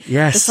bye.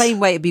 Yes. The same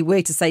way it'd be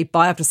weird to say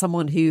bye after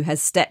someone who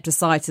has stepped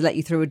aside to let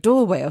you through a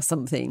doorway or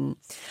something.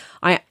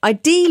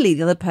 Ideally,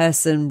 the other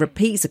person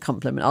repeats a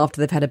compliment after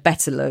they've had a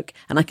better look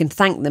and I can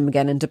thank them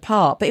again and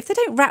depart. But if they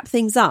don't wrap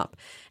things up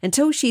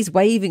until she's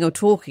waving or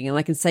talking and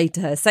I can say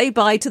to her, say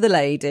bye to the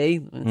lady,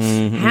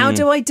 How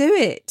do I do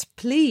it?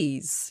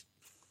 Please.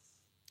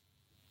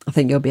 I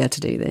think you'll be able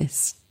to do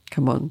this.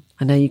 Come on.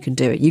 I know you can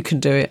do it. You can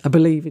do it. I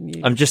believe in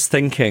you. I'm just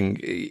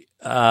thinking,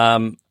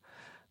 as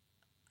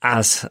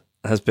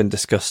has been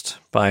discussed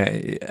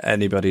by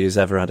anybody who's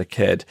ever had a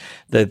kid,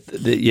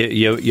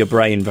 your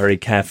brain very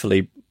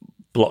carefully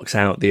blocks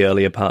out the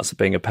earlier parts of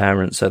being a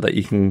parent so that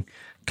you can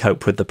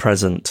cope with the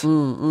present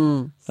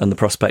and the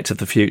prospect of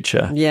the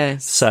future.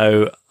 Yes.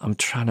 So I'm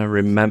trying to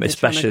remember,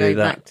 especially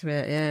that. Back to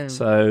it, yeah.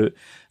 So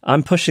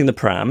I'm pushing the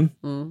pram.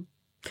 Oh,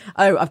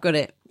 I've got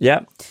it.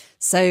 Yeah.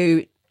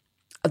 So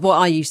what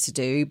I used to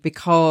do,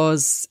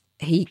 because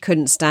he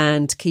couldn't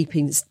stand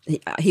keeping,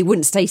 he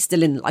wouldn't stay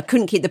still in, I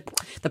couldn't keep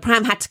the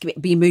pram had to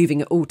be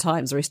moving at all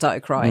times or he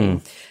started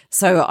crying.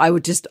 So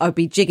I'd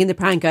be jigging the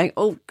pram going,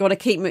 oh, got to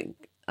keep it.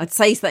 I'd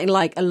say something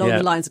like along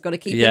the lines of got to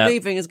keep it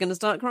moving, it's going to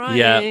start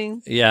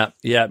crying. Yeah.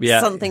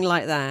 Something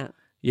like that.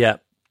 Yeah.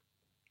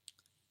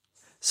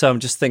 So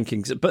I'm just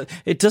thinking, but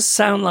it does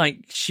sound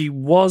like she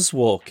was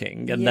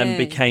walking and then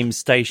became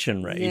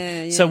stationary.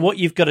 Yeah. So what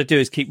you've got to do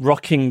is keep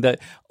rocking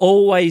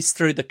always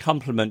through the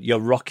compliment, you're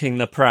rocking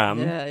the pram.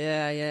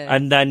 Yeah.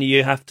 And then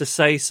you have to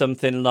say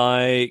something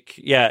like,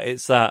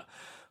 it's that.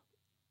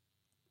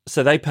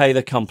 So they pay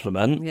the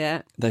compliment.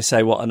 Yeah. They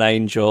say, what an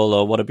angel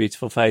or what a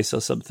beautiful face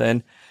or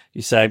something.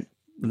 And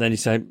then you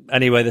say,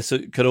 anyway, this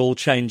could all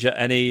change at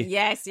any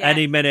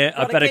minute.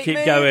 I better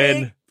keep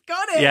going.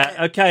 Got it.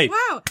 Yeah, okay.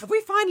 Wow. Have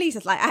we finally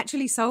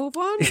actually solved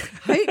one?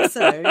 Hope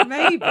so,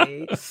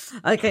 maybe.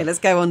 Okay, let's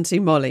go on to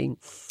Molly.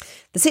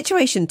 The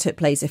situation took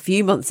place a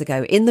few months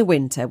ago in the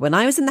winter when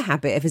I was in the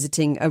habit of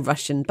visiting a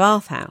Russian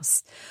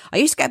bathhouse. I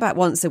used to go about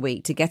once a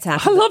week to get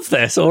out. I love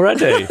this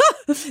already.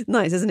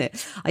 Nice, isn't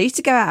it? I used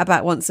to go out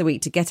about once a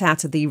week to get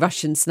out of the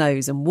Russian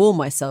snows and warm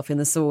myself in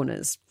the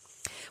saunas.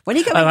 When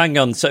you go hang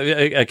on. So,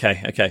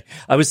 okay.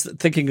 I was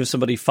thinking of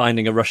somebody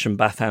finding a Russian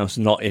bathhouse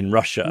not in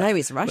Russia. No,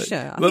 it's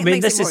Russia.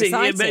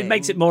 It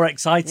makes it more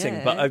exciting.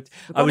 Yeah. But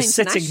I was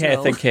sitting here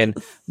thinking,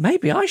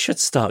 maybe I should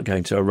start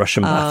going to a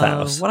Russian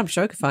bathhouse. Well, I'm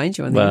sure I could find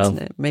you on the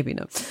internet. Maybe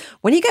not.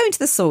 When you go into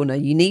the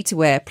sauna, you need to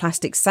wear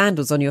plastic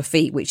sandals on your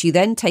feet, which you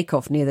then take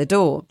off near the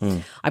door.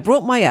 I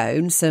brought my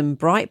own, some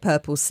bright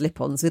purple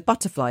slip-ons with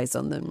butterflies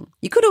on them.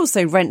 You could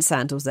also rent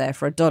sandals there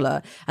for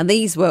 $1, and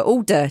these were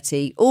all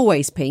dirty,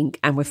 always pink,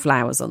 and with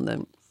flowers on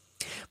them.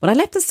 When I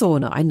left the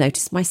sauna, I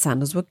noticed my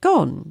sandals were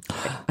gone.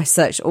 I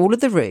searched all of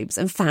the rooms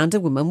and found a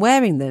woman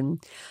wearing them.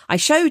 I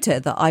showed her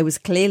that I was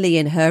clearly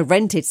in her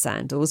rented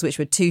sandals, which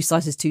were 2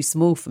 sizes too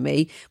small for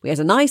me. We had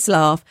a nice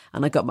laugh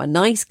and I got my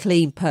nice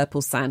clean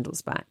purple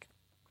sandals back.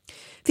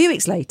 A few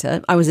weeks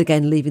later, I was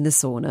again leaving the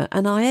sauna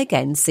and I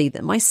again see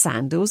that my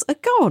sandals are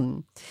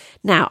gone.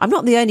 Now, I'm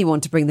not the only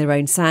one to bring their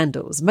own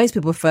sandals. Most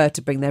people prefer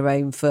to bring their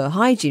own for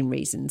hygiene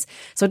reasons.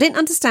 So I didn't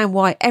understand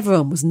why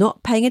everyone was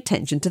not paying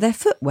attention to their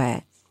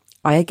footwear.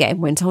 I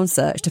again went on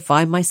search to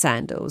find my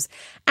sandals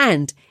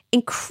and,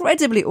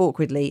 incredibly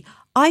awkwardly,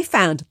 I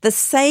found the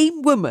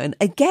same woman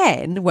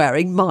again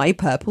wearing my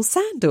purple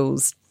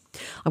sandals.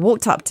 I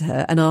walked up to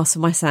her and asked for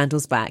my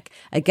sandals back,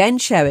 again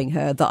showing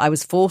her that I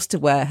was forced to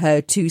wear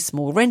her 2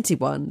 small rented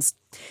ones.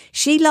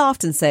 She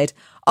laughed and said,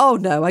 "Oh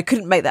no, I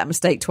couldn't make that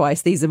mistake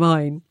twice, these are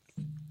mine."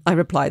 I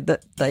replied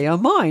that they are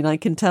mine, I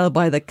can tell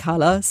by the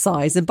colour,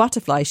 size and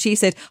butterfly. She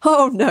said,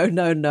 "Oh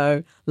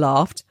no,"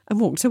 laughed and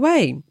walked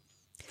away.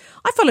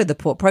 I followed the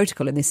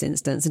protocol in this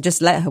instance and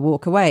just let her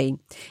walk away.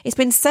 It's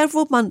been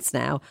several months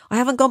now. I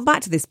haven't gone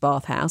back to this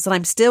bathhouse and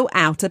I'm still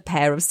out a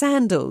pair of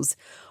sandals.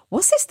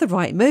 Was this the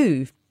right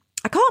move?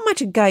 I can't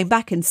imagine going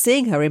back and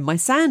seeing her in my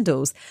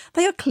sandals.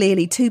 They are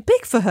clearly too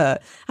big for her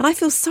and I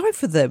feel sorry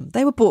for them.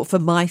 They were bought for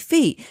my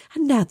feet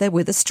and now they're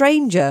with a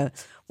stranger.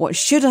 What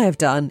should I have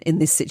done in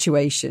this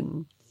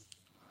situation?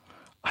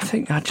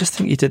 I just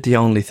think you did the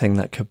only thing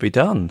that could be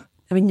done.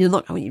 I mean,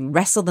 you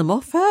wrestle them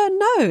off her?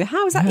 No.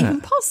 How is that even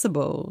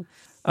possible?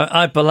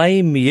 I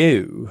blame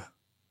you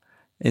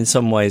in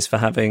some ways for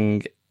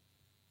having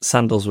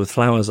sandals with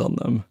flowers on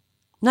them.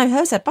 No,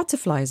 hers had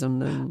butterflies on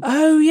them.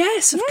 Oh,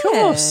 yes, of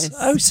course.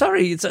 Oh,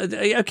 sorry. It's,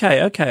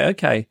 okay.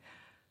 I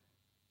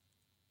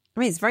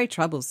mean, it's very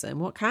troublesome.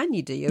 What can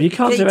you do? You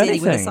can't do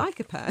anything. With a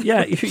psychopath.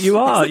 Yeah, you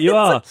are. You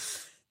are.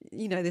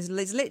 You know, there's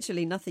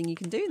literally nothing you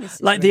can do in this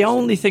situation. Like, the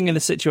only thing in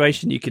the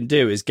situation you can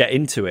do is get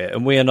into it,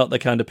 and we are not the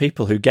kind of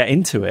people who get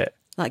into it.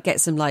 Like,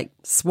 get some,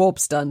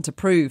 swabs done to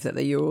prove that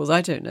they're yours. I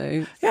don't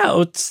know. Yeah,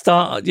 or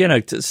start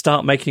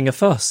making a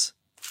fuss.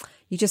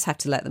 You just have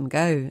to let them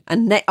go.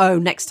 And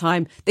next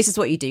time, this is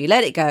what you do. You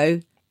let it go,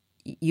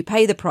 you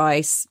pay the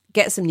price,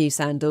 get some new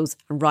sandals,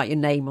 and write your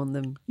name on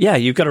them. Yeah,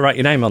 you've got to write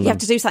your name on them. You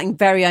have to do something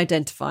very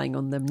identifying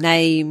on them.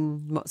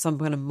 Name, some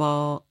kind of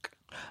mark.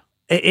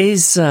 It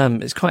is,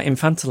 it's quite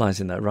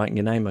infantilising, though, writing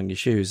your name on your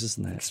shoes,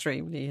 isn't it?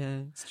 Extremely, yeah.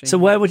 Extremely. So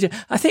where would you...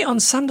 I think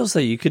on sandals, though,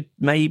 you could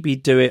maybe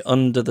do it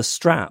under the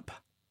strap.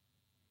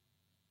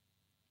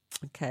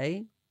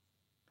 Okay.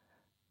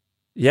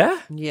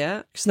 Yeah?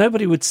 Yeah. Because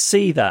nobody would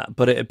see that,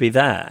 but it'd be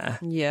there.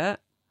 Yeah.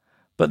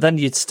 But then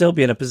you'd still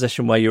be in a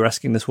position where you're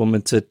asking this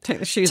woman to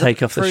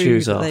take off the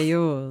shoes off. They're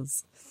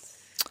yours.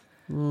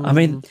 I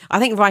mean, I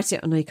think write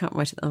it. Oh no, you can't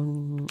write it.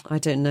 I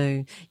don't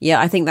know.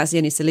 Yeah, I think that's the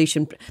only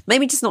solution.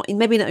 Maybe not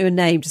your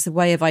name, just a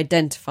way of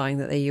identifying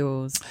that they're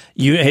yours.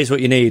 Here's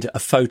what you need: a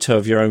photo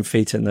of your own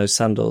feet in those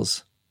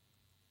sandals,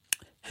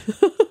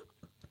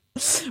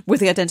 with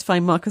the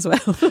identifying mark as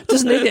well. It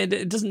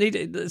doesn't need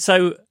it.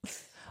 So,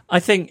 I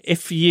think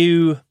if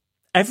you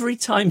every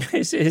time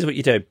here's what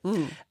you do: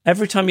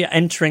 every time you're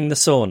entering the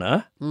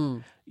sauna,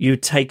 you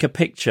take a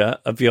picture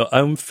of your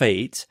own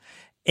feet.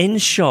 In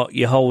shot,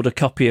 you hold a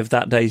copy of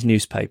that day's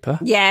newspaper.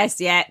 Yes,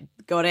 yeah.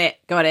 Got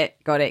it.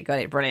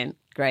 Brilliant.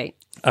 Great.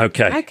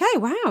 Okay,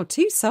 wow.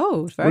 2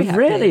 sold. Very happy.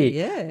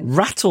 Really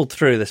rattled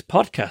through this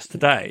podcast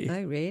today.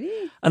 Oh,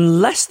 really?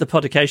 Unless the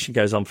podcast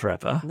goes on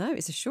forever. No,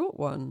 it's a short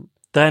one.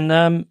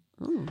 Then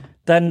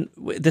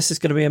this is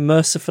going to be a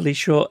mercifully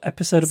short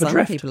episode of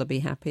Adrift. Some people will be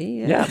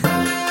happy.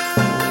 Yeah.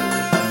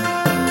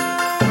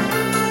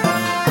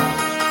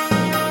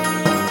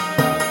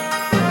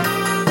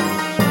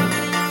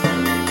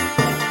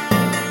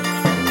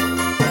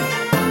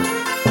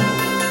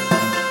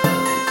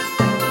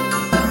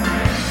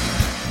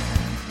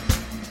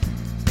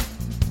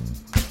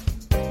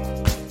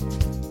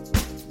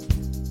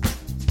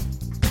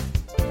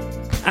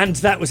 And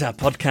that was our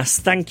podcast.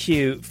 Thank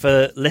you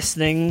for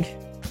listening.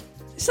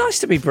 It's nice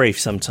to be brief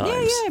sometimes.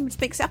 Yeah, it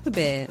mix up a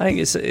bit. I think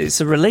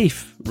it's a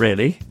relief,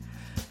 really,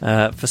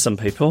 for some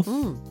people.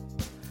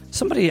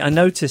 Somebody I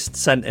noticed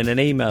sent in an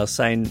email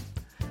saying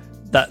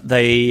that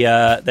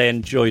they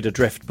enjoyed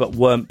Adrift but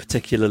weren't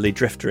particularly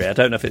driftery. I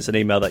don't know if it's an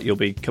email that you'll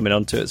be coming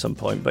on to at some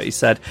point, but he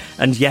said,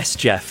 and yes,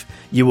 Jeff,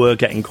 you were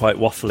getting quite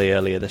waffly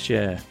earlier this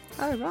year.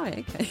 Oh, right,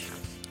 okay.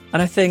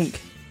 And I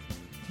think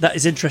that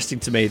is interesting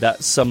to me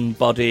that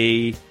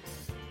somebody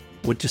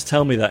would just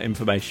tell me that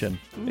information.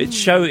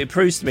 It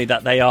proves to me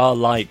that they are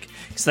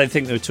because they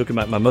think they were talking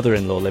about my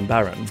mother-in-law, Lynn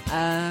Barron,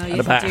 and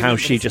about how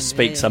she just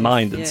speaks her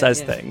mind and says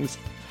things.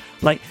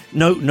 Like,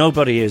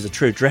 nobody who's a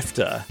true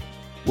drifter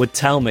would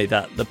tell me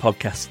that the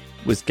podcast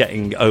was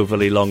getting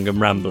overly long and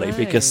rambly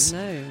because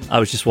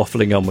I was just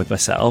waffling on with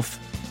myself.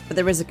 But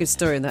there is a good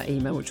story in that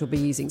email which we'll be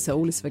using, so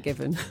all is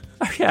forgiven.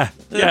 Oh, yeah.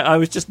 I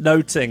was just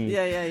noting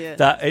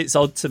that it's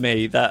odd to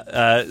me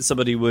that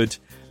somebody would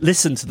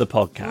listen to the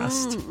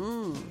podcast,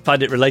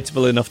 find it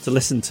relatable enough to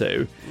listen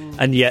to,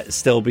 and yet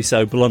still be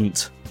so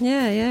blunt.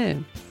 Yeah.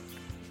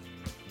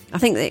 I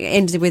think that it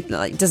ended with,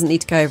 like, it doesn't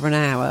need to go over an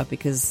hour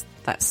because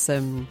that's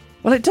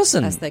Well, it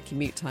doesn't. that's their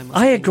commute time. or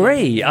I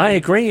something.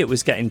 agree it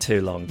was getting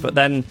too long. But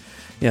then,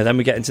 then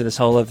we get into this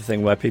whole other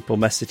thing where people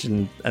message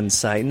and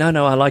say,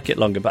 no, I like it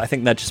longer, but I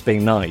think they're just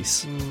being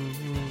nice.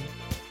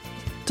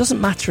 Doesn't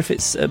matter if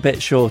it's a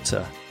bit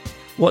shorter.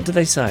 What do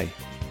they say?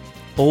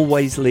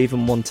 Always leave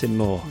them wanting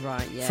more.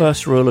 Right, yeah.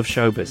 First rule of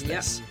show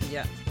business.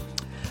 Yeah.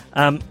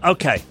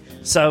 Okay,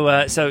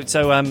 so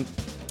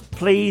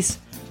please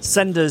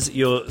send us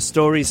your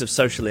stories of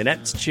social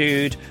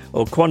ineptitude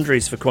or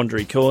quandaries for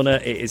Quandary Corner.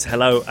 It is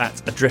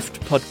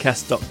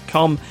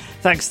hello@adriftpodcast.com.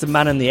 Thanks to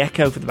Man and the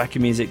Echo for the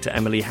backing music, to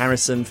Emily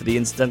Harrison for the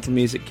incidental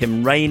music.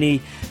 Kim Rainey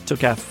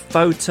took our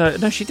photo.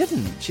 No, she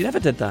didn't. She never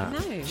did that. No,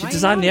 she why are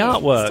designed the you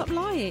lying? artwork. Stop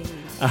lying.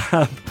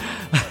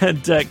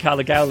 And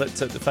Carla Gowlett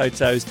took the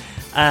photos.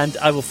 And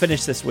I will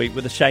finish this week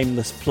with a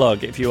shameless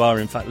plug, if you are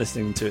in fact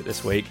listening to it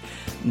this week.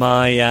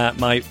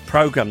 My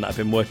programme that I've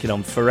been working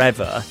on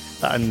forever,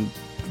 that I'm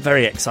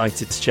very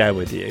excited to share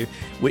with you,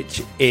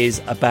 which is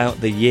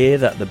about the year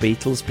that the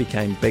Beatles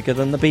became bigger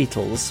than the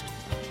Beatles,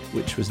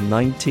 which was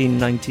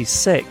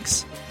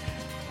 1996,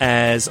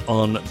 airs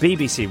on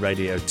BBC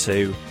Radio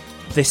 2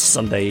 this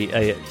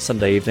Sunday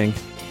evening.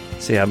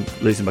 See, I'm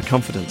losing my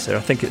confidence here.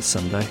 I think it's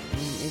Sunday.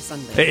 It's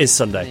Sunday. It is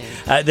Sunday.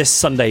 Yeah. This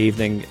Sunday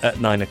evening at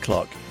 9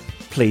 o'clock.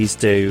 Please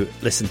do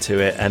listen to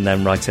it and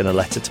then write in a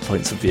letter to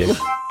Points of View.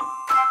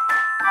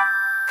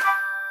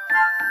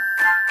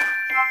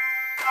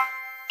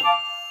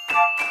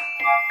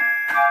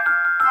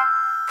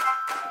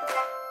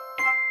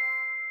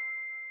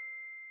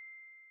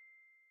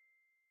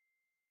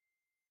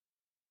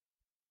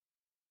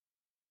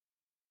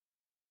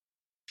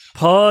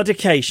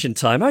 Podication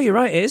time. Oh, you're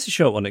right. It is a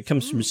short one. It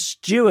comes from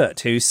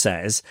Stuart, who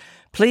says,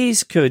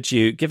 please could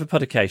you give a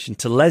podication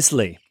to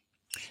Leslie?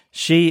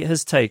 She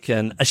has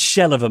taken a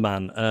shell of a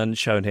man and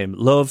shown him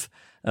love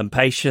and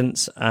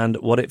patience and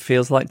what it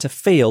feels like to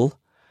feel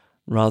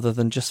rather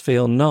than just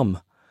feel numb.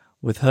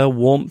 With her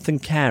warmth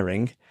and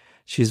caring,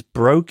 she's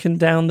broken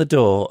down the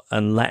door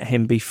and let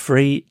him be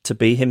free to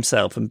be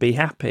himself and be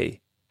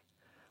happy.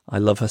 I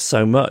love her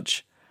so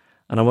much,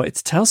 and I wanted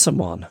to tell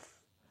someone.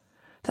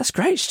 That's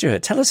great,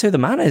 Stuart. Tell us who the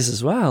man is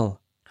as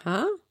well.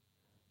 Huh?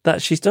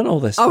 That she's done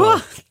all this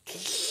for.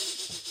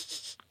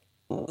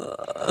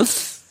 Oh,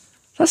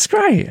 That's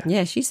great.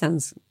 yeah, she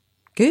sounds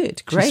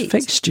good. Great.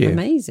 fixed you.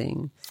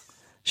 Amazing.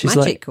 She's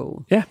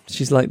Magical.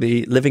 she's like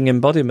the living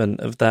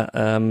embodiment of that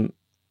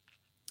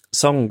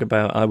song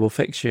about I Will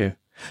Fix You.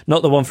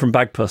 Not the one from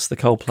Bagpuss, the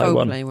Coldplay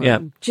one. Yeah.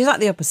 She's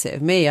like the opposite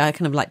of me. I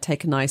kind of like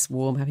take a nice,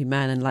 warm, happy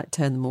man and like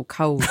turn them all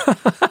cold.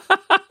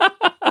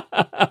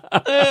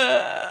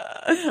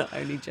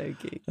 Only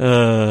joking.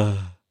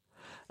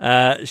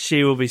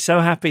 She will be so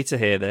happy to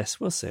hear this.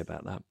 We'll see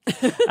about that.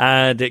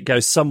 And it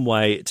goes some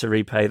way to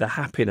repay the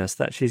happiness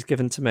that she's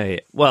given to me.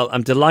 Well,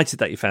 I'm delighted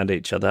that you found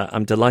each other.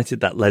 I'm delighted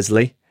that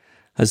Leslie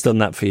has done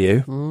that for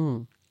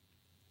you.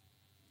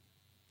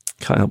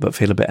 Can't help but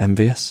feel a bit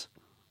envious.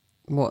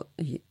 What?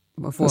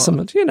 Of what?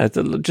 Some,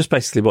 just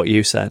basically what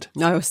you said.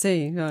 Oh, I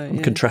see. Right,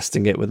 I'm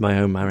contrasting it with my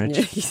own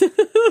marriage.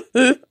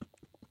 Yeah.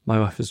 My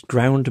wife has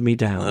ground me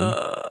down.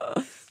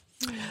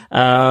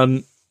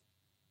 And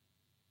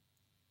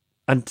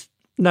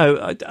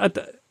no,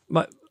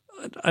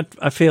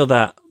 I feel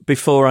that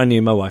before I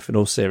knew my wife, in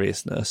all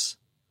seriousness,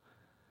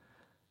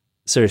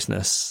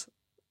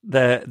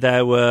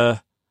 there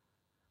were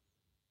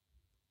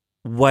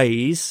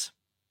ways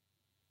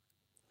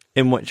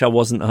in which I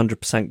wasn't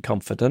 100%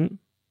 confident,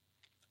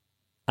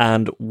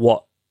 and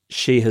what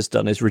she has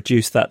done is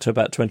reduce that to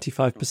about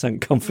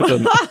 25%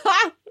 confident.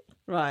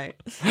 Right.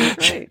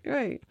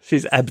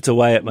 She's ebbed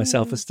away at my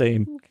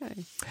self-esteem.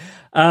 Okay.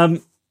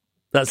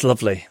 That's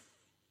lovely.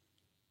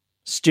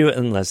 Stuart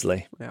and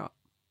Leslie. Yeah.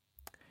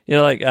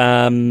 Like,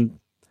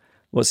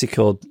 what's he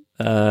called?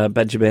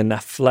 Benjamin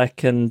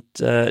Affleck and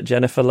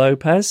Jennifer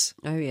Lopez.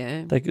 Oh,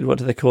 yeah. What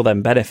do they call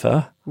them?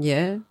 Bennifer?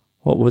 Yeah.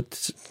 What would...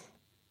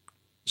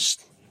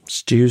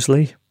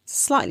 Stewsley?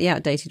 Slightly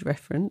outdated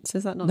reference,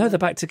 is that not? No, they're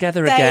back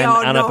together They again.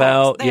 are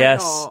Annabelle, not.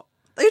 yes. Not.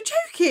 Are you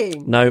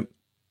joking? No,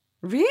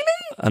 Really?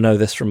 I know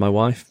this from my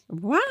wife.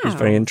 Wow. She's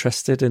very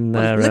interested in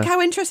their... Look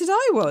how interested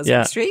I was.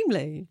 yeah.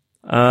 Extremely.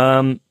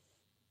 I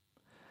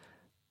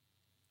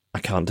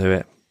can't do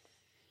it.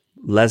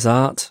 Les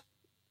Art,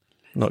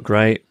 not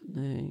great.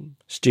 No.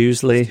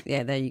 Stewsley,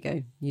 Yeah, there you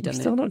go. You done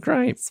still it. not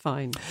great. It's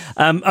fine.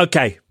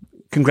 Okay,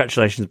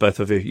 congratulations, both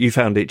of you. You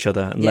found each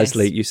other. And Yes.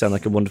 Leslie, you sound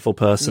like a wonderful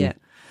person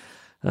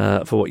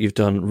for what you've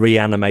done,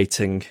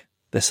 reanimating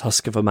this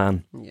husk of a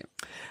man. Yeah.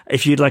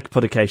 If you'd like a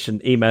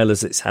podication, email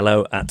us. It's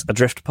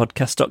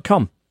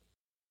hello@adriftpodcast.com.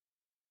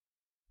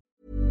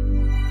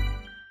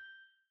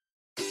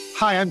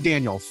 Hi, I'm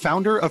Daniel,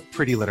 founder of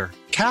Pretty Litter.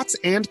 Cats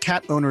and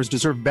cat owners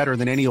deserve better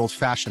than any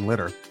old-fashioned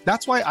litter.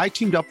 That's why I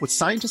teamed up with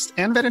scientists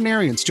and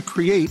veterinarians to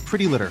create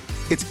Pretty Litter.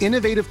 Its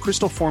innovative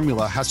crystal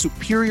formula has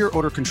superior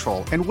odor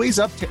control and weighs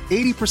up to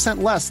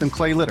 80% less than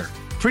clay litter.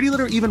 Pretty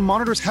Litter even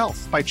monitors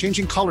health by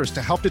changing colors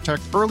to help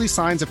detect early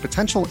signs of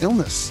potential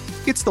illness.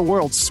 It's the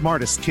world's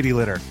smartest kitty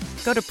litter.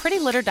 Go to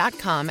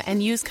prettylitter.com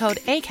and use code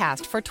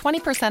ACAST for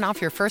 20%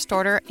 off your first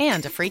order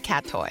and a free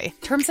cat toy.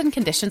 Terms and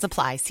conditions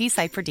apply. See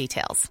site for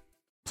details.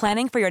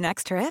 Planning for your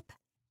next trip?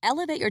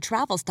 Elevate your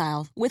travel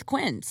style with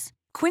Quince.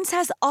 Quince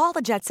has all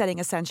the jet-setting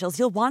essentials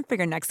you'll want for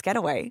your next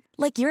getaway,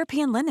 like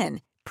European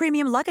linen,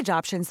 premium luggage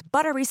options,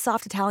 buttery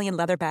soft Italian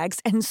leather bags,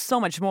 and so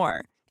much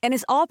more. And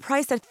is all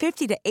priced at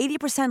 50 to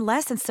 80%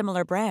 less than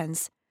similar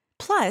brands.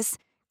 Plus,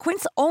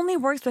 Quince only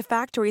works with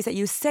factories that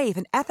use safe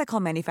and ethical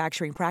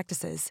manufacturing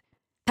practices.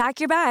 Pack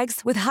your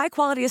bags with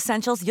high-quality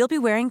essentials you'll be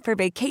wearing for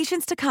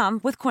vacations to come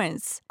with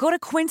Quince. Go to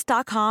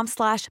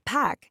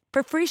quince.com/pack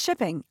for free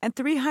shipping and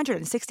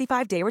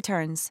 365-day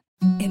returns.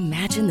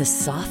 Imagine the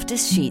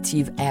softest sheets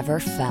you've ever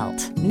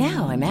felt.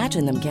 Now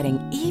imagine them getting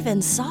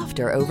even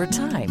softer over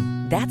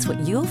time. That's what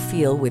you'll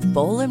feel with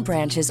Boll &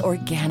 Branch's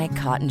organic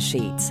cotton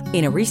sheets.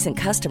 In a recent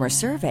customer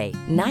survey,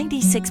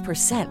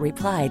 96%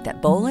 replied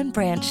that Boll &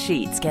 Branch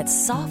sheets get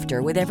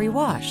softer with every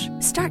wash.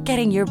 Start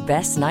getting your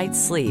best night's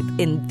sleep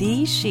in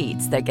these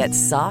sheets that get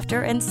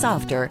softer and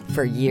softer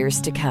for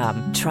years to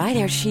come. Try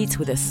their sheets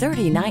with a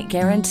 30-night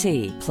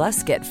guarantee.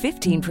 Plus, get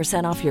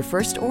 15% off your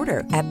first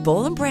order at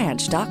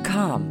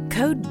bollandbranch.com.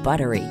 Code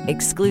BUTTERY.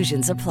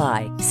 Exclusions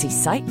apply. See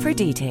site for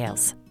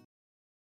details.